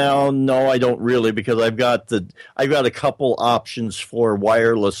no, I don't really, because I've got a couple options for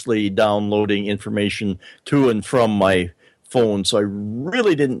wirelessly downloading information to and from my phone. So I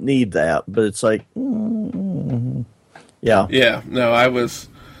really didn't need that, but it's like, yeah. Yeah, no,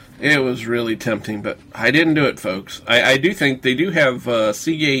 it was really tempting, but I didn't do it, folks. I do think they do have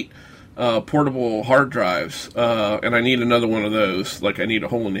Seagate portable hard drives, and I need another one of those. Like, I need a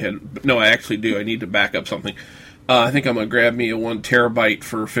hole in the head. But no, I actually do. I need to back up something. I think I'm going to grab me a 1 terabyte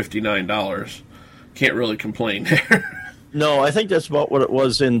for $59. Can't really complain there. No, I think that's about what it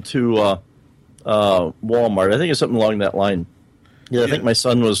was into Walmart. I think it's something along that line. Yeah, I think my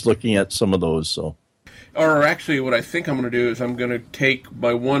son was looking at some of those. So, or actually, what I think I'm going to do is I'm going to take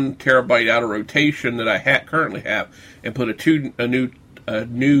my 1 terabyte out of rotation that I currently have and put a new 2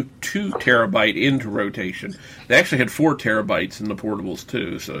 terabyte into rotation. They actually had 4 terabytes in the portables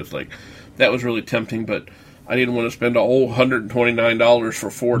too, so it's like that was really tempting, but I didn't want to spend a whole $129 for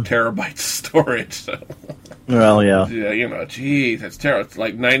 4 terabytes of storage. So. Well, yeah. Yeah, geez, that's terrible. It's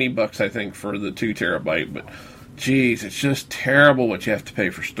like $90, I think, for the 2 terabyte, but geez, it's just terrible what you have to pay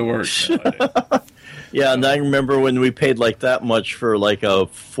for storage nowadays. Yeah, and I remember when we paid like that much for like a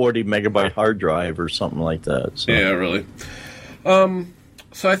 40 megabyte hard drive or something like that. So. Yeah, really.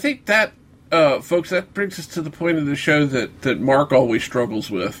 So I think that, folks, that brings us to the point of the show that Mark always struggles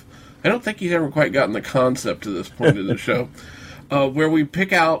with. I don't think he's ever quite gotten the concept to this point of the show, where we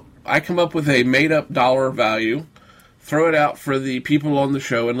pick out, I come up with a made-up dollar value, throw it out for the people on the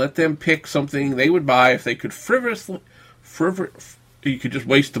show, and let them pick something they would buy if they could you could just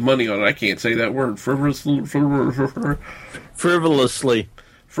waste the money on it. I can't say that word. Frivolously.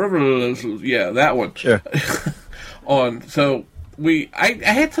 Yeah, that one. Sure. So I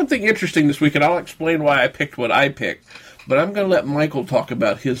had something interesting this week, and I'll explain why I picked what I picked. But I'm going to let Michael talk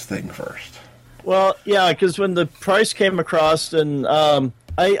about his thing first. Well, yeah, because when the price came across, and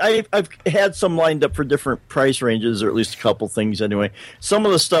I've had some lined up for different price ranges, or at least a couple things anyway. Some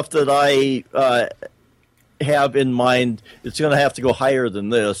of the stuff that I have in mind, it's going to have to go higher than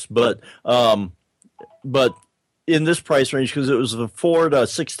this, but in this price range, because it was the $4,000 to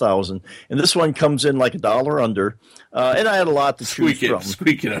 $6,000, and this one comes in like $1 under, and I had a lot to choose from.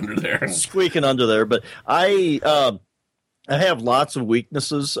 Squeaking under there, but I have lots of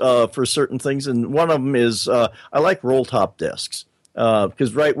weaknesses for certain things, and one of them is I like roll top desks.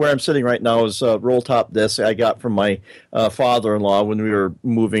 Because right where I'm sitting right now is a roll top desk I got from my father-in-law when we were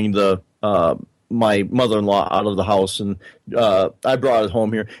moving my mother-in-law out of the house, and I brought it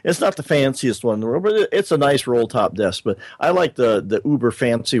home here. It's not the fanciest one in the world, but it's a nice roll top desk. But I like the uber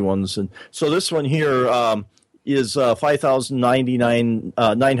fancy ones, and so this one here is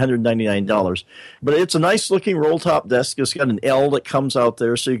 $5,999. But it's a nice looking roll top desk. It's got an L that comes out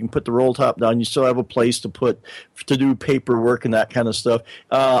there, so you can put the roll top down. You still have a place to do paperwork and that kind of stuff.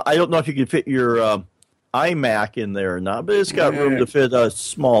 I don't know if you can fit your iMac in there or not, but it's got room to fit a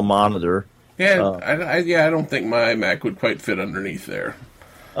small monitor. Yeah, I don't think my iMac would quite fit underneath there.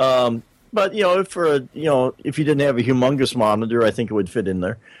 But if you didn't have a humongous monitor, I think it would fit in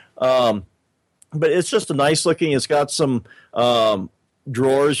there. But it's just a nice looking. It's got some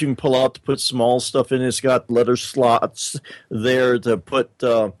drawers you can pull out to put small stuff in. It's got letter slots there to put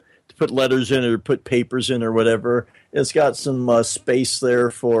letters in or put papers in or whatever. It's got some space there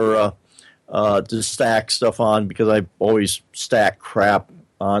for to stack stuff on, because I always stack crap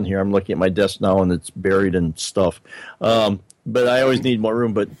on here. I'm looking at my desk now and it's buried in stuff. But I always need more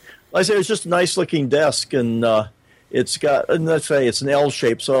room. But like I say, it's just a nice looking desk, and it's got, and let's say it's an L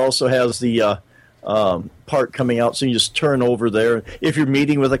shape, so it also has the part coming out, so you just turn over there. If you're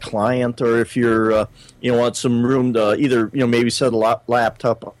meeting with a client, or if you're want some room to either maybe set a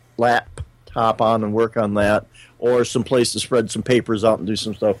laptop on and work on that, or some place to spread some papers out and do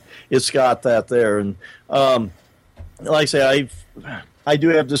some stuff, it's got that there. And like I say, I do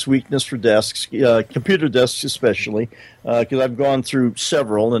have this weakness for desks, computer desks especially, because I've gone through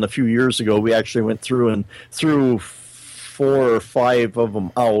several, and a few years ago we actually went through and threw 4 or 5 of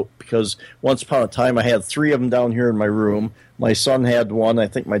them out, because once upon a time I had 3 of them down here in my room. My son had one. I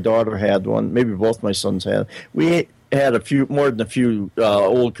think my daughter had one. Maybe both my sons had. We had more than a few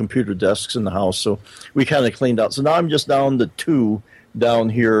old computer desks in the house, so we kind of cleaned out. So now I'm just down to 2 down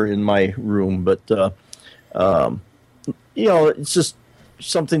here in my room. But it's just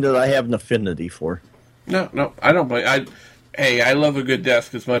something that I have an affinity for. No, I don't blame. I love a good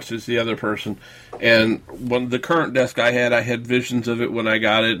desk as much as the other person. And when the current desk I had visions of it when I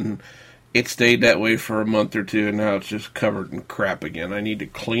got it, and it stayed that way for a month or two, and now it's just covered in crap again. I need to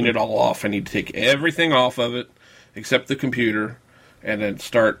clean it all off. I need to take everything off of it, except the computer, and then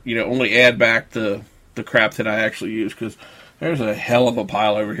start, only add back the crap that I actually use, because there's a hell of a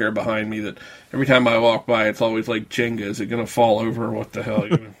pile over here behind me that every time I walk by, it's always like Jenga. Is it going to fall over, or what the hell?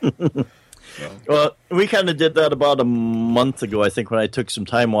 So. Well, we kind of did that about a month ago, I think, when I took some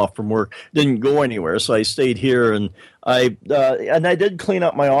time off from work. Didn't go anywhere, so I stayed here, and I did clean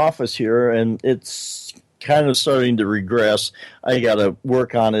up my office here, and it's kind of starting to regress. I got to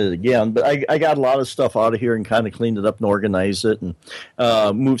work on it again, but I got a lot of stuff out of here and kind of cleaned it up and organized it, and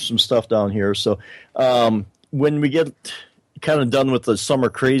moved some stuff down here. So when we get kind of done with the summer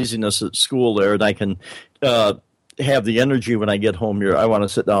craziness at school there, and I can have the energy when I get home here, I want to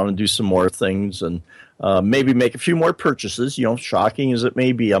sit down and do some more things, and maybe make a few more purchases. Shocking as it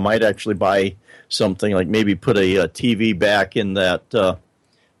may be, I might actually buy something, like maybe put a TV back in that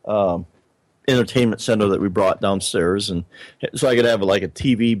entertainment center that we brought downstairs, and so I could have like a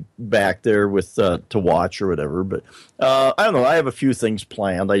TV back there with to watch or whatever. But I don't know. I have a few things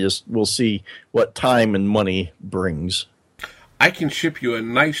planned. We'll see what time and money brings. I can ship you a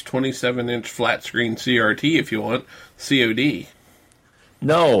nice 27-inch flat screen CRT if you want. COD.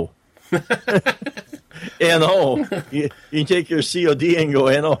 No. You take your COD and go,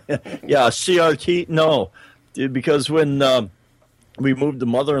 yeah, CRT? No. Because when we moved to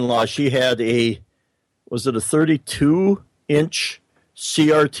mother-in-law, she had was it a 32-inch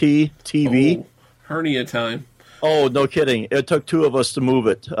CRT TV? Oh, hernia time. Oh, no kidding. It took two of us to move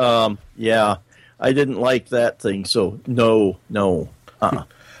it. Yeah. I didn't like that thing, so no.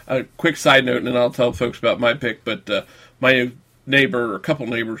 A quick side note, and then I'll tell folks about my pick, but my neighbor, or a couple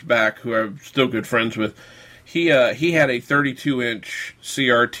neighbors back, who I'm still good friends with, he had a 32-inch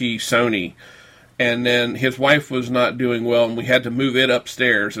CRT Sony, and then his wife was not doing well, and we had to move it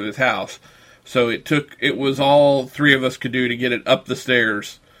upstairs at his house. So it was all three of us could do to get it up the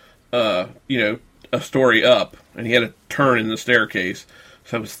stairs, a story up, and he had a turn in the staircase,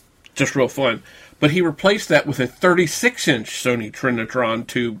 so it was just real fun. But he replaced that with a 36-inch Sony Trinitron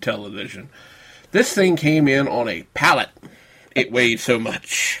tube television. This thing came in on a pallet. It weighed so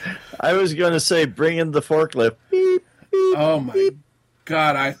much. I was going to say, bring in the forklift. Beep, beep, oh, my beep.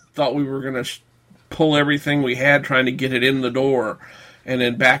 God. I thought we were going to pull everything we had trying to get it in the door and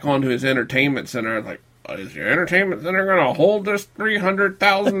then back onto his entertainment center. I was like, is your entertainment center going to hold this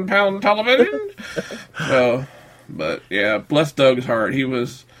 300,000-pound television? So, but, yeah, bless Doug's heart. He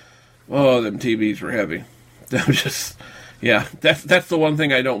was... Oh, them TVs were heavy. That was just, yeah, that's the one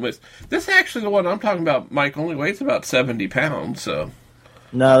thing I don't miss. This actually, the one I'm talking about, Mike, only weighs about 70 pounds, so.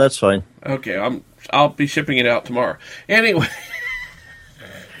 No, that's fine. Okay, I'll be shipping it out tomorrow. Anyway.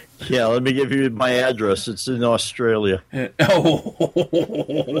 Yeah, let me give you my address. It's in Australia. Oh,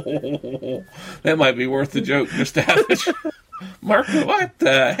 that might be worth the joke, just to have it. Mark, what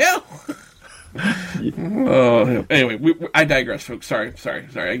the hell? Oh, anyway, I digress, folks. Sorry.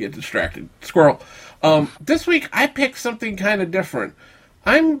 I get distracted. Squirrel. This week I picked something kind of different.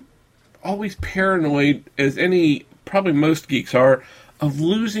 I'm always paranoid, as probably most geeks are, of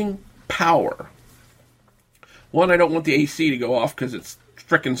losing power. One, I don't want the AC to go off because it's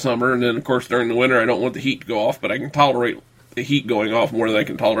frickin' summer, and then of course during the winter I don't want the heat to go off, but I can tolerate the heat going off more than I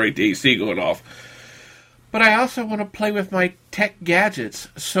can tolerate the AC going off. But I also want to play with my tech gadgets,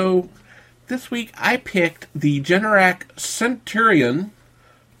 so this week I picked the Generac Centurion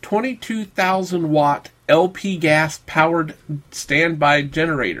 22,000 watt LP gas powered standby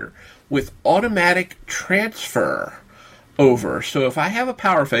generator with automatic transfer over. So if I have a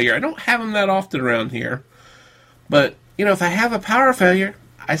power failure, I don't have them that often around here, but if I have a power failure,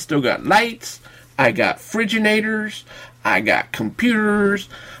 I still got lights, I got Friginators, I got computers,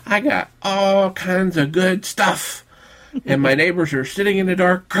 I got all kinds of good stuff. And my neighbors are sitting in the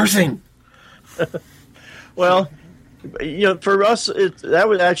dark cursing. Well, for us, that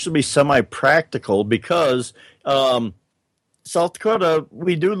would actually be semi-practical because South Dakota,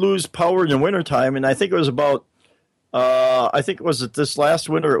 we do lose power in the wintertime, and I think it was about, this last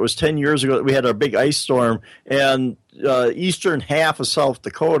winter, it was 10 years ago that we had our big ice storm, and eastern half of South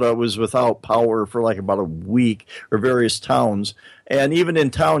Dakota was without power for like about a week, or various towns. And even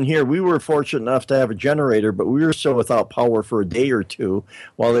in town here, we were fortunate enough to have a generator, but we were still without power for a day or two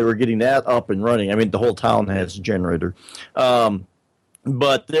while they were getting that up and running. I mean, the whole town has a generator.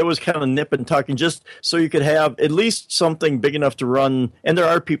 but there was kind of nip and tuck, and just so you could have at least something big enough to run. And there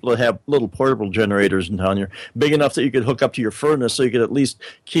are people that have little portable generators in town here, big enough that you could hook up to your furnace, so you could at least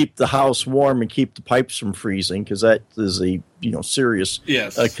keep the house warm and keep the pipes from freezing, because that is a serious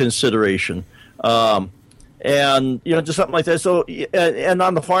consideration. And just something like that. So, and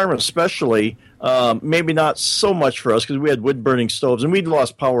on the farm especially, maybe not so much for us because we had wood burning stoves and we'd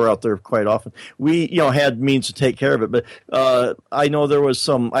lost power out there quite often. We had means to take care of it, but I know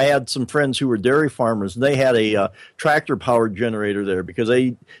I had some friends who were dairy farmers, and they had a tractor powered generator there because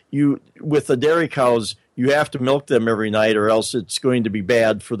with the dairy cows, you have to milk them every night or else it's going to be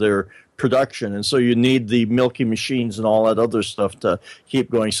bad for their production, and so you need the milking machines and all that other stuff to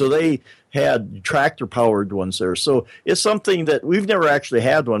keep going. So they had tractor-powered ones there. So it's something that we've never actually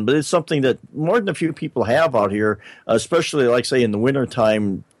had one, but it's something that more than a few people have out here, especially, like, say, in the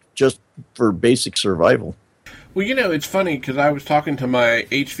wintertime, just for basic survival. Well, it's funny because I was talking to my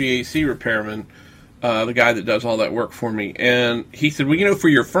HVAC repairman, the guy that does all that work for me, and he said, well, for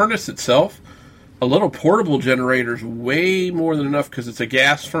your furnace itself, a little portable generator is way more than enough because it's a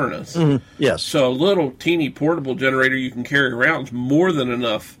gas furnace. Mm-hmm. Yes. So a little teeny portable generator you can carry around is more than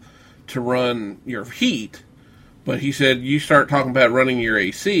enough to run your heat. But he said you start talking about running your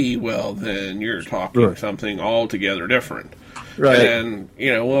AC, well, then you're talking something altogether different. Right. And,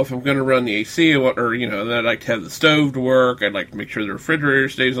 if I'm going to run the AC, or, then I'd like to have the stove to work. I'd like to make sure the refrigerator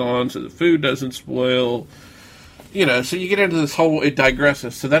stays on so the food doesn't spoil. So you get into this whole, it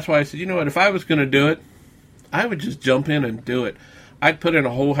digresses. So that's why I said, if I was going to do it, I would just jump in and do it. I'd put in a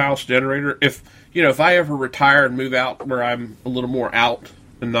whole house generator. If I ever retire and move out where I'm a little more out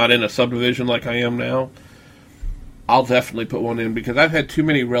and not in a subdivision like I am now, I'll definitely put one in because I've had too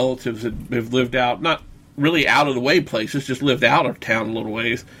many relatives that have lived out, not really out of the way places, just lived out of town a little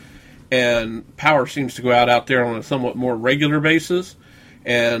ways. And power seems to go out there on a somewhat more regular basis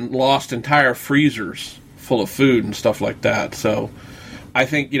and lost entire freezers full of food and stuff like that. So I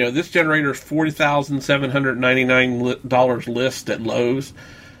think, this generator is $40,799 list at Lowe's.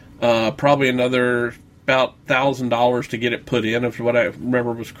 Probably another about $1,000 to get it put in, if what I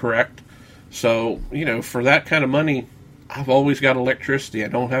remember was correct. So, for that kind of money, I've always got electricity. I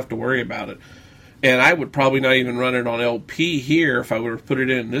don't have to worry about it. And I would probably not even run it on LP here if I were to put it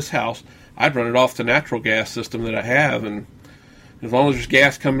in this house. I'd run it off the natural gas system that I have, and as long as there's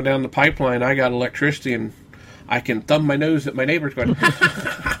gas coming down the pipeline, I got electricity, and I can thumb my nose at my neighbors going,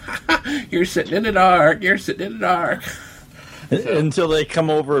 you're sitting in the dark, you're sitting in the dark. So, until they come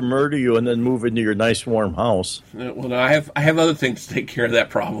over and murder you and then move into your nice warm house. Well, no, I have other things to take care of that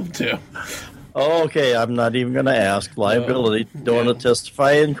problem, too. Oh, okay, I'm not even going to ask. Liability. Don't want to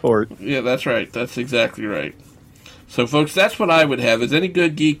testify in court. Yeah, that's right. That's exactly right. So, folks, that's what I would have. As any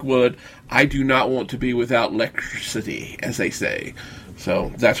good geek would, I do not want to be without electricity, as they say.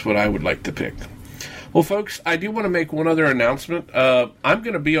 So that's what I would like to pick. Well, folks, I do want to make one other announcement. I'm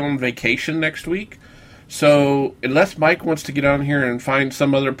going to be on vacation next week. So unless Mike wants to get on here and find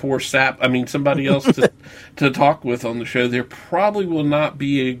some other somebody else to talk with on the show, there probably will not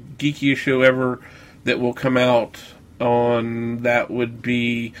be a geekiest show ever that will come out on. That would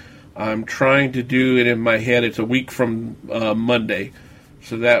be, I'm trying to do it in my head, it's a week from Monday.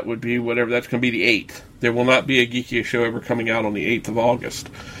 So that would be whatever, that's going to be the 8th. There will not be a geekiest show ever coming out on the 8th of August.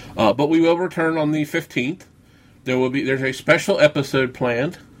 But we will return on the 15th. There's a special episode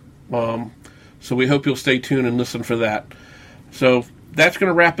planned. So we hope you'll stay tuned and listen for that. So that's going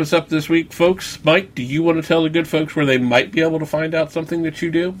to wrap us up this week, folks. Mike, do you want to tell the good folks where they might be able to find out something that you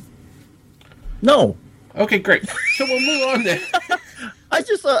do? No. Okay, great. So we'll move on then. I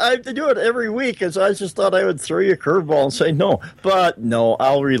just thought I have to do it every week, and so I just thought I would throw you a curveball and say no. But no,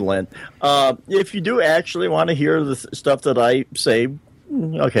 I'll relent. If you do actually want to hear the stuff that I say,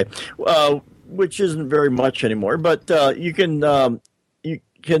 okay, which isn't very much anymore, but you can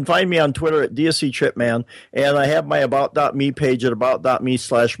find me on Twitter at DSC Chipman, and I have my About.me page at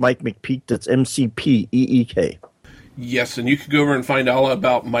About.me/Mike McPeak. That's MCPEEK. Yes, and you can go over and find all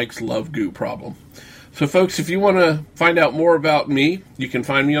about Mike's love goo problem. So, folks, if you want to find out more about me, you can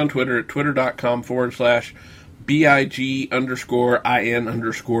find me on Twitter at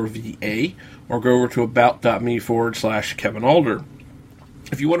twitter.com/BIG_IN_VA, or go over to About.me/Kevin Alder.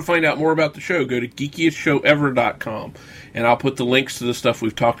 If you want to find out more about the show, go to geekiestshowever.com, and I'll put the links to the stuff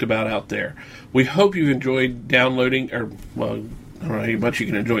we've talked about out there. We hope you've enjoyed downloading, I don't know how much you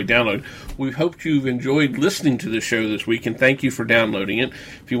can enjoy downloading. We hope you've enjoyed listening to the show this week, and thank you for downloading it.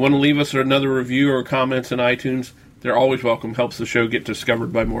 If you want to leave us another review or comments in iTunes, they're always welcome. Helps the show get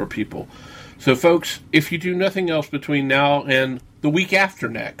discovered by more people. So, folks, if you do nothing else between now and the week after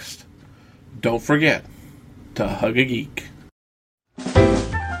next, don't forget to hug a geek.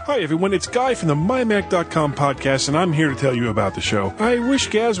 Hi everyone, it's Guy from the MyMac.com podcast, and I'm here to tell you about the show. I wish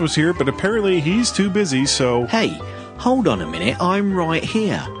Gaz was here, but apparently he's too busy, so... Hey, hold on a minute, I'm right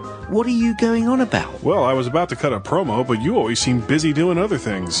here. What are you going on about? Well, I was about to cut a promo, but you always seem busy doing other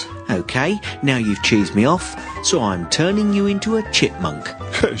things. Okay, now you've cheesed me off, so I'm turning you into a chipmunk.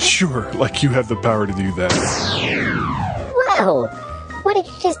 Sure, like you have the power to do that. Whoa! What did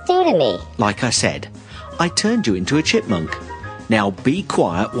you just do to me? Like I said, I turned you into a chipmunk. Now be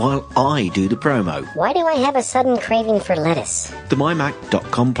quiet while I do the promo. Why do I have a sudden craving for lettuce? The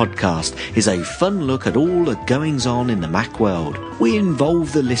MyMac.com podcast is a fun look at all the goings-on in the Mac world. We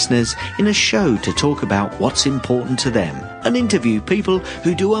involve the listeners in a show to talk about what's important to them and interview people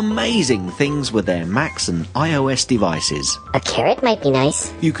who do amazing things with their Macs and iOS devices. A carrot might be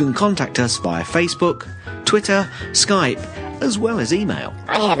nice. You can contact us via Facebook, Twitter, Skype, as well as email.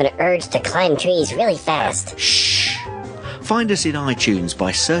 I have an urge to climb trees really fast. Shh! Find us in iTunes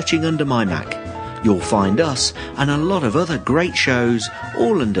by searching under My Mac. You'll find us and a lot of other great shows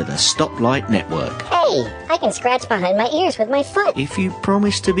all under the Stoplight Network. Hey, I can scratch behind my ears with my foot. If you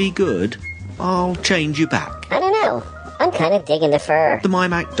promise to be good, I'll change you back. I don't know. I'm kind of digging the fur. The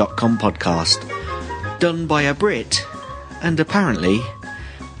MyMac.com podcast. Done by a Brit and apparently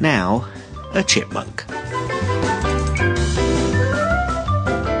now a chipmunk.